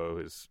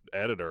Hirakubo, his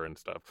editor and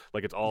stuff.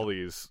 Like, it's all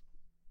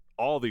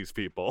these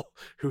people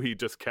who he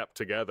just kept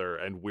together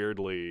and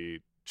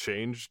weirdly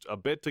changed a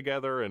bit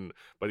together, and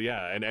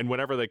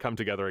whenever they come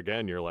together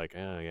again, you're like,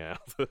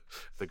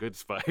 the good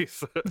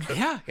spice.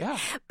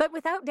 But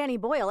without Danny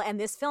Boyle and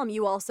this film,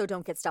 you also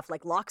don't get stuff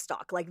like Lock,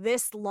 Stock. Like,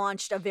 this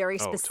launched a very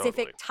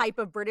specific type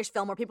of British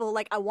film where people are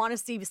like, I want to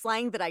see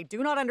slang that I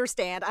do not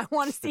understand, I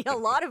want to see a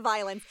lot of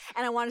violence,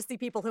 and I want to see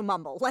people who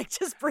mumble. Like,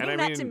 just bring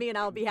that to me and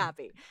I'll be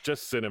happy.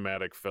 Just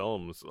cinematic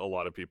films. A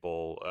lot of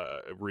people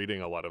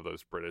reading a lot of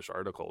those British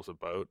articles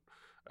about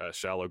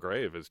Shallow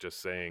Grave is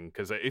just saying,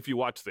 because if you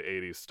watch the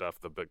 80s stuff,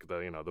 the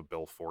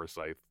Bill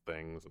Forsyth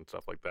things and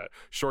stuff like that,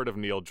 short of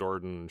Neil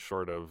Jordan,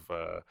 short of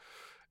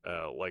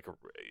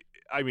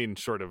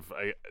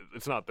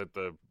it's not that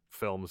the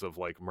films of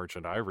like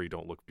Merchant Ivory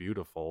don't look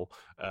beautiful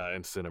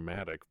and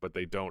cinematic, but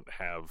they don't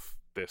have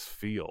this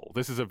feel.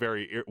 This is a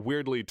very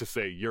weirdly to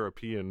say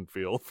European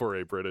feel for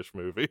a British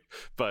movie,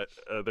 but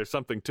there's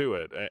something to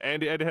it,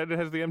 and it has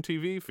the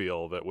MTV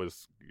feel that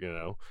was,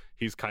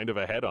 he's kind of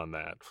ahead on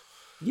that.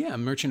 Yeah,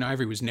 Merchant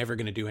Ivory was never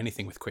going to do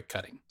anything with quick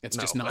cutting. That's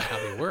just not how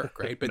they work,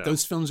 right? But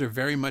those films are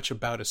very much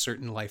about a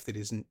certain life that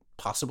isn't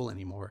possible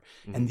anymore.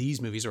 Mm-hmm. And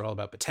these movies are all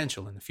about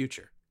potential in the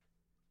future.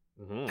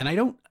 Mm-hmm. And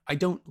I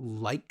don't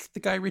like the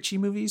Guy Ritchie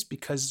movies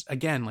because,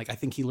 again, like, I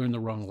think he learned the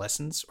wrong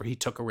lessons, or he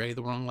took away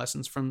the wrong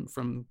lessons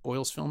from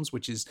Boyle's films,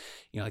 which is,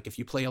 like, if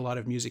you play a lot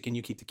of music and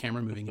you keep the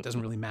camera moving, it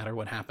doesn't really matter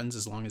what happens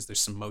as long as there's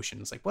some motion.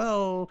 It's like,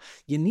 well,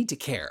 you need to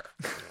care.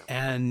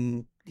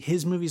 And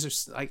his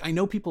movies are, I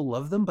know people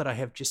love them, but I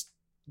have just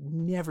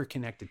never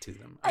connected to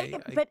them.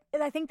 But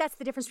I think that's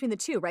the difference between the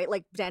two, right?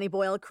 Like Danny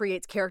Boyle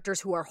creates characters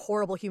who are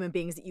horrible human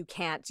beings that you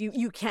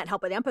can't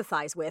help but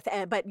empathize with,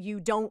 but you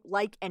don't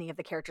like any of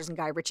the characters in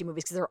Guy Ritchie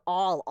movies because they're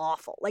all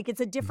awful. Like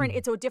it's a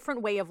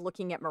different way of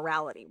looking at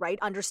morality, right?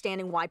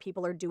 Understanding why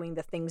people are doing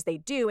the things they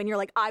do, and you're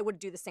like, I would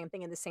do the same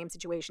thing in the same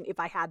situation if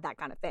I had that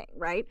kind of thing,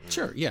 right?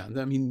 Sure, yeah.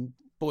 I mean,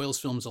 Boyle's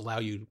films allow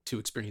you to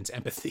experience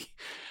empathy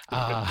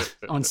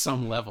on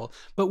some level.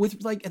 But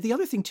with like the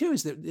other thing too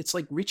is that it's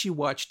like Ritchie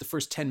watched the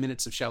first 10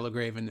 minutes of Shallow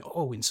Grave and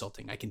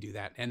insulting, I can do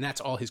that. And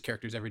that's all his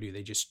characters ever do.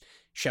 They just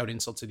shout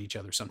insults at each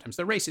other. Sometimes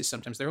they're racist,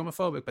 sometimes they're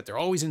homophobic, but they're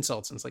always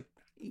insults. And it's like,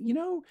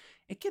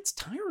 it gets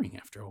tiring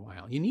after a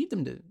while. You need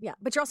them to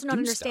but you're also not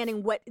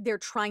understanding what they're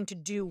trying to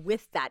do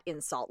with that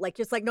insult. Like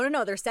it's like,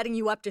 no, they're setting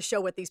you up to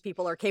show what these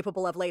people are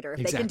capable of later.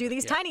 If they can do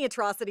these tiny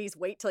atrocities,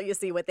 wait till you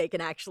see what they're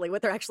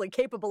actually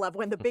capable of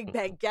when the big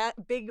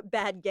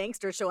bad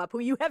gangsters show up, who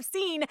you have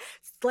seen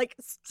like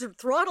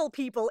throttle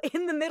people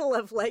in the middle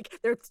of they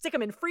stick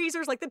them in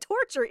freezers. Like the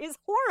torture is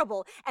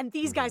horrible, and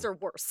these guys are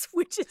worse,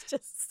 which is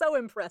just so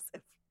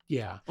impressive.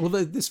 Yeah. Well,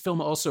 this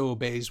film also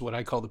obeys what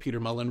I call the Peter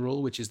Mullen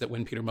rule, which is that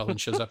when Peter Mullen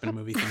shows up in a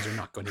movie, things are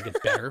not going to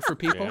get better for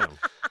people.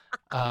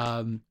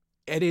 Yeah.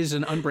 It is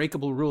an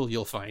unbreakable rule,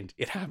 you'll find.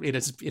 It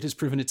has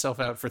proven itself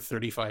out for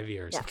 35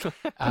 years.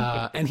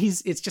 Yeah. And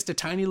it's just a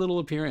tiny little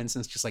appearance,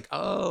 and it's just like,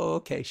 oh,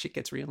 okay, shit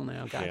gets real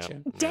now.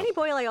 Gotcha. Yeah. Danny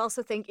Boyle, I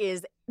also think,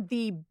 is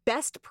the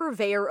best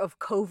purveyor of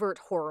covert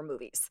horror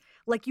movies.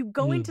 Like you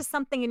go into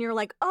something and you're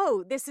like,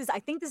 oh, I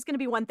think this is going to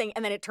be one thing,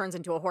 and then it turns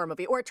into a horror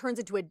movie, or it turns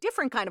into a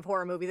different kind of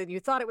horror movie than you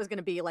thought it was going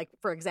to be, like,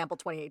 for example,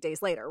 28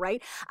 Days Later,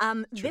 right?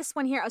 This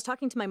one here, I was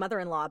talking to my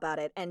mother-in-law about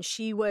it, and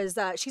she's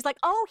like,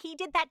 oh, he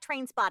did that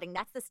Train Spotting.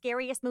 That's the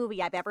scariest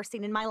movie I've ever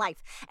seen in my life.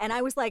 And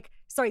I was like,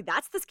 sorry,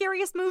 that's the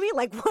scariest movie?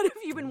 Like, what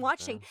have you been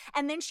watching? Yeah.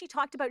 And then she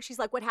talked about, she's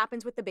like, what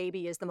happens with the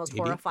baby is the most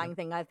horrifying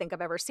thing I think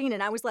I've ever seen.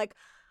 And I was like,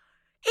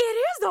 it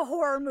is a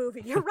horror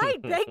movie. You're right.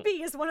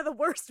 Begbie is one of the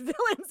worst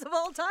villains of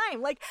all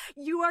time. Like,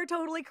 you are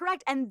totally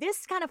correct. And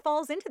this kind of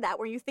falls into that,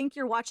 where you think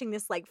you're watching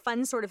this like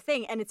fun sort of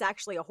thing, and it's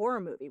actually a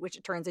horror movie, which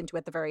it turns into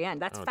at the very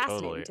end. That's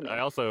fascinating to me. I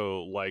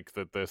also like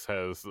that this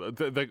has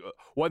the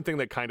one thing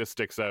that kind of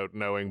sticks out,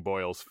 knowing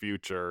Boyle's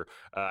future.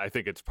 I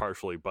think it's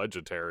partially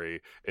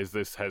budgetary. Is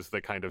this has the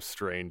kind of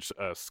strange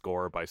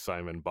score by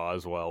Simon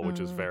Boswell,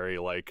 which is very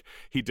like,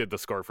 he did the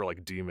score for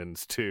like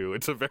Demons 2.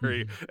 It's a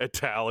very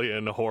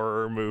Italian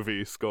horror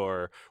movie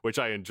score, which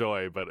I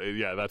enjoy, but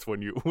that's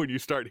when you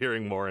start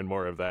hearing more and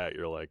more of that,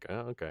 you're like,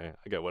 oh, okay,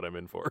 I get what I'm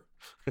in for.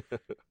 I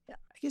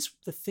guess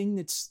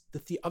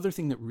the other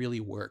thing that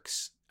really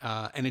works,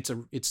 and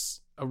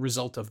it's a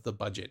result of the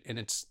budget, and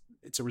it's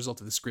a result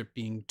of the script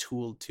being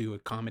tooled to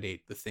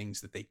accommodate the things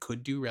that they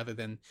could do rather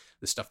than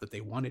the stuff that they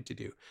wanted to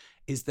do,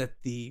 is that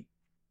the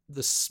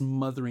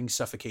smothering,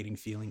 suffocating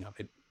feeling of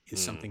it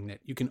is something that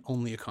you can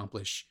only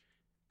accomplish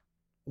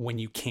when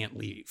you can't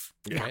leave,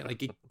 right?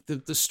 Like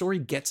the story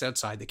gets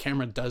outside, the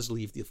camera does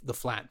leave the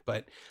flat,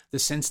 but the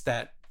sense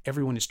that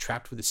everyone is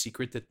trapped with a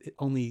secret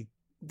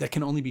that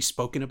can only be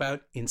spoken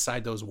about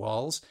inside those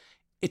walls,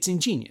 it's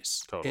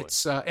ingenious. Totally.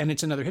 It's and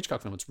it's another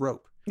Hitchcock film. It's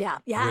Rope. Yeah.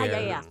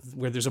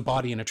 Where there's a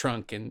body in a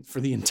trunk, and for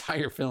the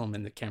entire film,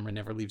 and the camera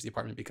never leaves the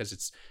apartment because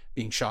it's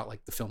being shot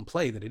like the film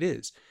play that it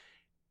is.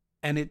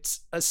 And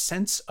it's a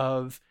sense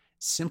of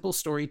simple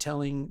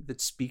storytelling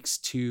that speaks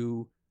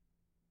to,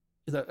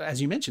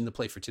 as you mentioned, the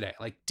play for today,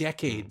 like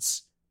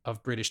decades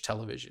of British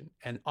television,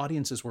 and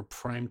audiences were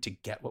primed to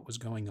get what was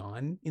going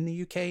on in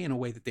the UK in a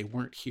way that they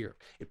weren't here.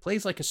 It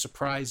plays like a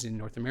surprise in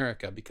North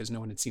America because no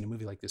one had seen a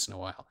movie like this in a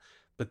while.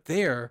 But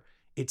there,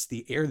 it's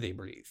the air they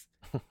breathe.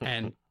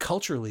 And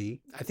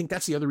culturally, I think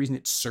that's the other reason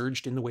it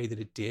surged in the way that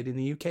it did in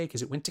the UK,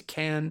 because it went to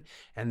Cannes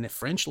and the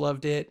French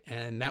loved it,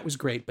 and that was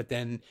great. But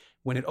then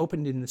when it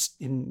opened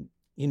in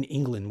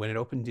England, when it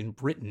opened in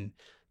Britain,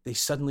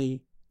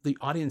 the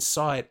audience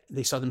saw it.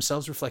 They saw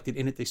themselves reflected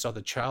in it. They saw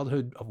the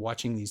childhood of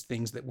watching these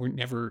things that were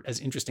never as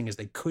interesting as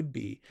they could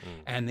be.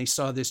 And they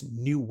saw this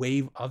new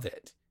wave of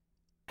it.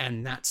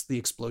 And that's the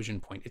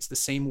explosion point. It's the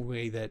same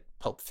way that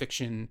Pulp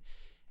Fiction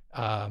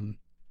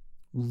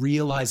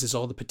realizes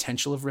all the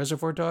potential of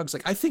Reservoir Dogs.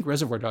 Like, I think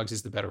Reservoir Dogs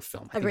is the better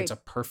film. I think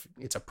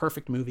it's a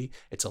perfect movie.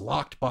 It's a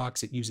locked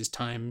box. It uses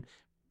time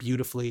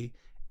beautifully.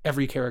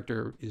 Every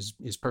character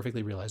is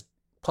perfectly realized.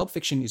 Pulp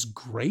Fiction is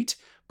great,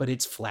 but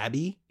it's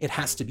flabby. It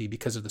has to be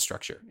because of the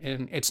structure.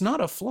 And it's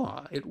not a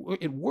flaw.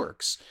 It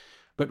works.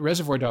 But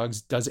Reservoir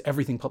Dogs does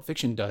everything Pulp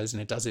Fiction does,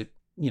 and it does it,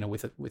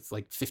 with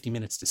like 50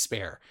 minutes to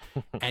spare.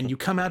 And you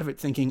come out of it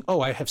thinking,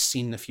 oh, I have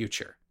seen the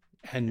future.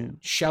 And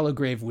Shallow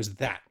Grave was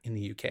that in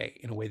the UK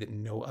in a way that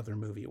no other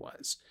movie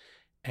was.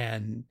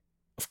 And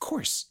of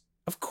course,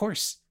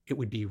 it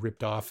would be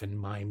ripped off and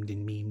mimed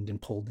and memed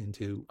and pulled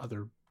into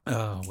other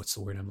what's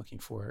the word I'm looking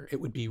for? It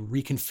would be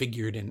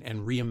reconfigured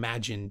and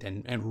reimagined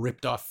and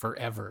ripped off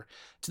forever,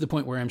 to the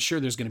point where I'm sure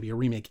there's going to be a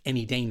remake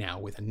any day now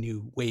with a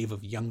new wave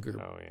of younger,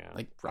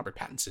 like Robert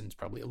Pattinson's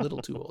probably a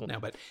little too old now,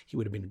 but he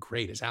would have been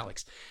great as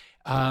Alex.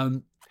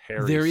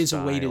 There is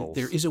a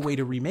way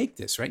to remake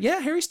this, right? Yeah,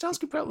 Harry Styles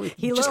could probably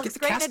he just looks get the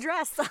great cast. in a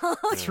dress.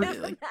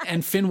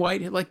 And Finn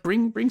White, like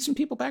bring some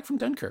people back from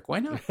Dunkirk. Why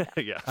not?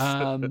 Yes.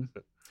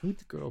 Who'd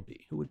the girl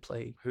be? Who would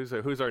play?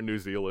 Who's our New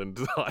Zealand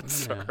hot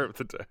star of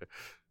the day?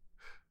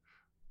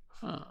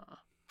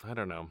 I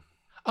don't know.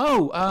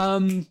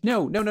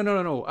 No.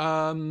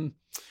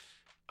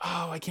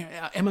 I can't.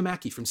 Emma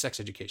Mackey from Sex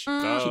Education.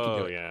 She could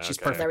do it. Yeah, she's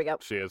okay. perfect. There we go.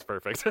 She is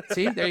perfect.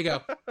 See, there you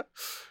go.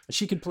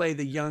 She could play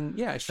the young.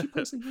 Yeah, she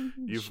plays the young.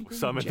 You've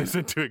summoned this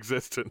into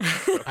existence.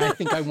 I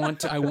think I want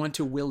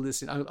to will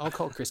this in. I'll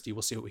call Christy.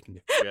 We'll see what we can do.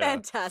 Yeah.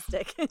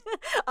 Fantastic.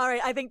 All right.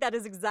 I think that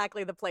is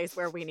exactly the place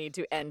where we need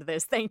to end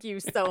this. Thank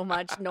you so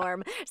much,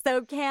 Norm.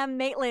 So, Cam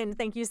Maitland,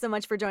 thank you so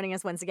much for joining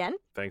us once again.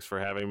 Thanks for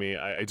having me.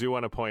 I do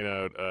want to point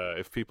out,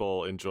 if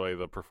people enjoy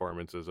the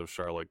performances of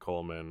Charlotte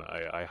Coleman,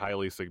 I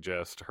highly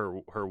suggest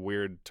her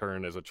weird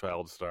turn as a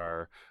child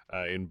star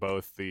in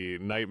both the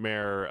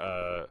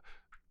Nightmare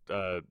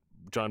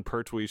John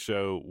Pertwee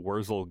show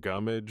Wurzel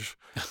Gummidge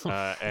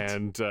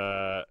and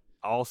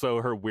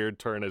also her weird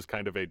turn as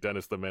kind of a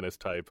Dennis the Menace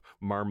type,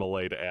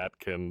 Marmalade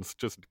Atkins.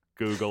 Just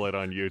Google it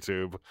on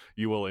YouTube.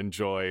 You will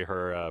enjoy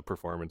her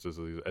performances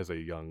as a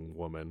young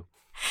woman.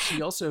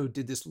 She also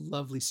did this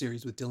lovely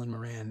series with Dylan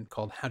Moran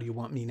called How Do You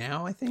Want Me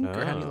Now, I think?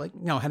 Or How Do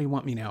You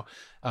Want Me Now?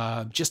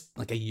 Just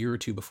like a year or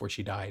two before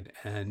she died.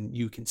 And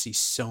you can see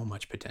so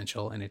much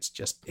potential. And it's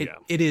just,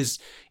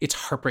 it's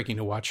heartbreaking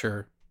to watch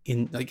her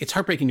it's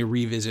heartbreaking to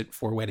revisit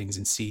Four Weddings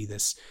and see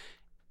this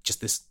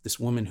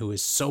woman who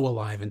is so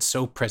alive and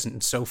so present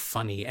and so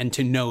funny. And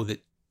to know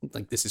that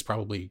like this is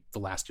probably the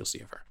last you'll see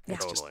of her.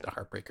 It's just a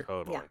heartbreaker.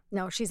 Totally. Yeah,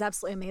 no, she's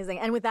absolutely amazing.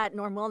 And with that,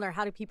 Norm Wilner,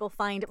 how do people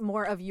find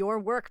more of your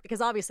work? Because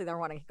obviously they're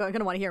going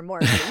to want to hear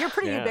more. You're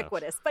pretty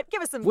ubiquitous, but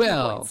give us some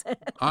points.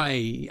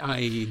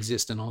 I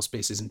exist in all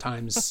spaces and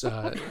times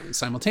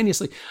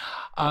simultaneously.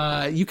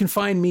 You can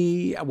find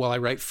me, I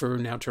write for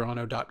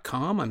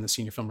NowToronto.com. I'm the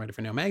senior film writer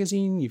for Now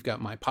Magazine. You've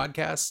got my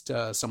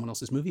podcast, Someone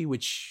Else's Movie,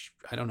 which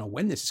I don't know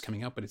when this is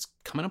coming out, but it's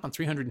coming up on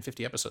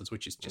 350 episodes,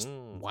 which is just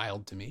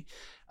wild to me.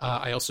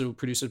 I also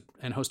produce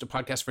and host a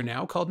podcast for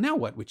Now called Now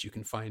What, which you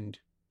can find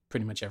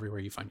pretty much everywhere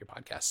you find your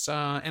podcasts.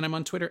 And I'm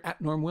on Twitter at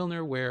Norm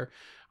Wilner, where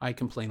I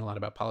complain a lot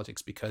about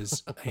politics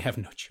because I have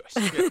no choice.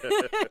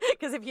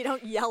 Because if you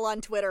don't yell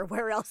on Twitter,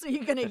 where else are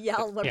you going to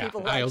yell when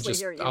people will actually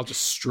hear you? I'll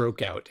just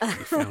stroke out and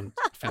be found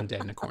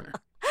dead in a corner.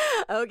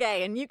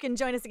 Okay, and you can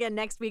join us again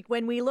next week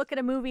when we look at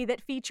a movie that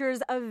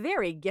features a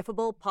very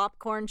gifable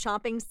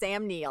popcorn-chomping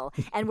Sam Neill.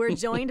 And we're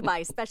joined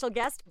by special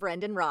guest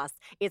Brendan Ross.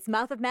 It's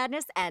Mouth of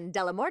Madness and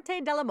De La Morte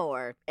de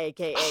l'Amor,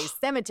 a.k.a.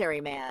 Cemetery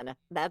Man.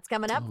 That's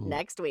coming up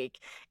next week.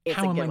 It's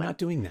How a good am I one. not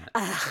doing that?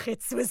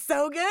 It was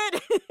so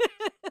good.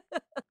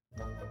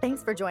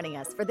 Thanks for joining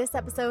us for this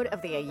episode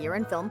of the A Year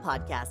in Film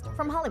podcast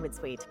from Hollywood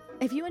Suite.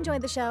 If you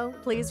enjoyed the show,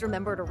 please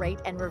remember to rate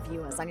and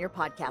review us on your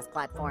podcast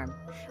platform.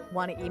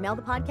 Want to email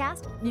the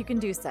podcast? You can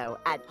do so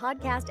at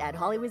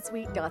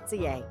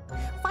podcast@hollywoodsuite.ca.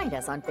 Find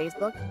us on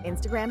Facebook,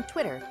 Instagram,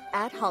 Twitter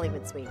at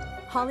Hollywood Suite.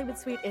 Hollywood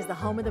Suite is the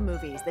home of the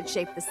movies that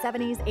shaped the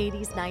 70s,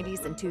 80s,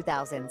 90s, and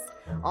 2000s.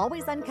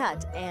 Always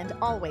uncut and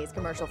always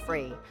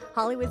commercial-free.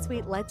 Hollywood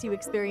Suite lets you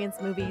experience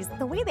movies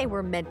the way they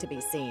were meant to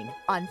be seen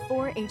on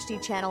 4 HD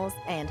channels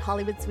and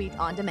Hollywood Suite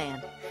On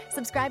Demand.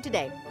 Subscribe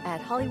today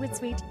at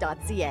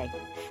hollywoodsuite.ca.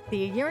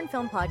 The A Year in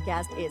Film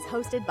podcast is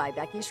hosted by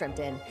Becky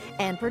Shrimpton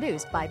and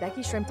produced by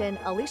Becky Shrimpton,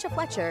 Alicia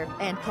Fletcher,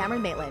 and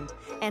Cameron Maitland.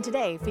 And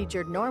today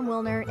featured Norm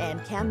Wilner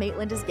and Cam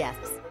Maitland as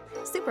guests.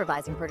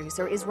 Supervising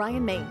producer is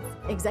Ryan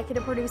Maines.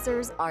 Executive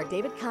producers are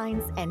David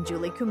Kynes and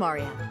Julie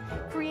Kumaria.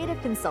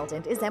 Creative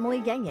consultant is Emily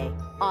Gagne.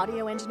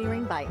 Audio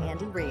engineering by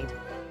Andy Reid.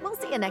 We'll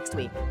see you next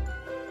week.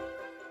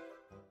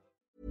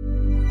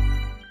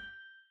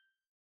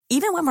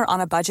 Even when we're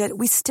on a budget,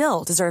 we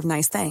still deserve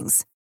nice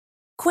things.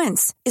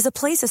 Quince is a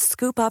place to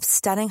scoop up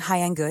stunning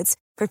high-end goods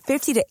for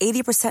 50 to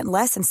 80%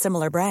 less than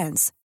similar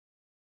brands.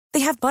 They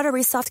have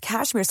buttery soft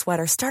cashmere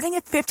sweaters starting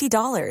at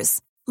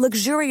 $50,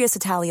 luxurious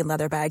Italian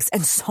leather bags,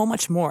 and so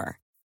much more.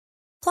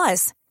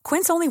 Plus,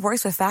 Quince only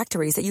works with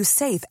factories that use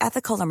safe,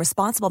 ethical, and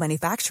responsible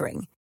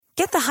manufacturing.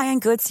 Get the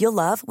high-end goods you'll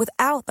love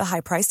without the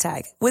high price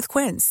tag with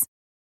Quince.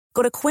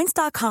 Go to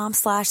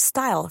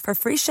quince.com/style for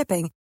free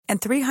shipping and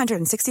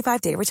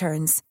 365-day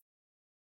returns.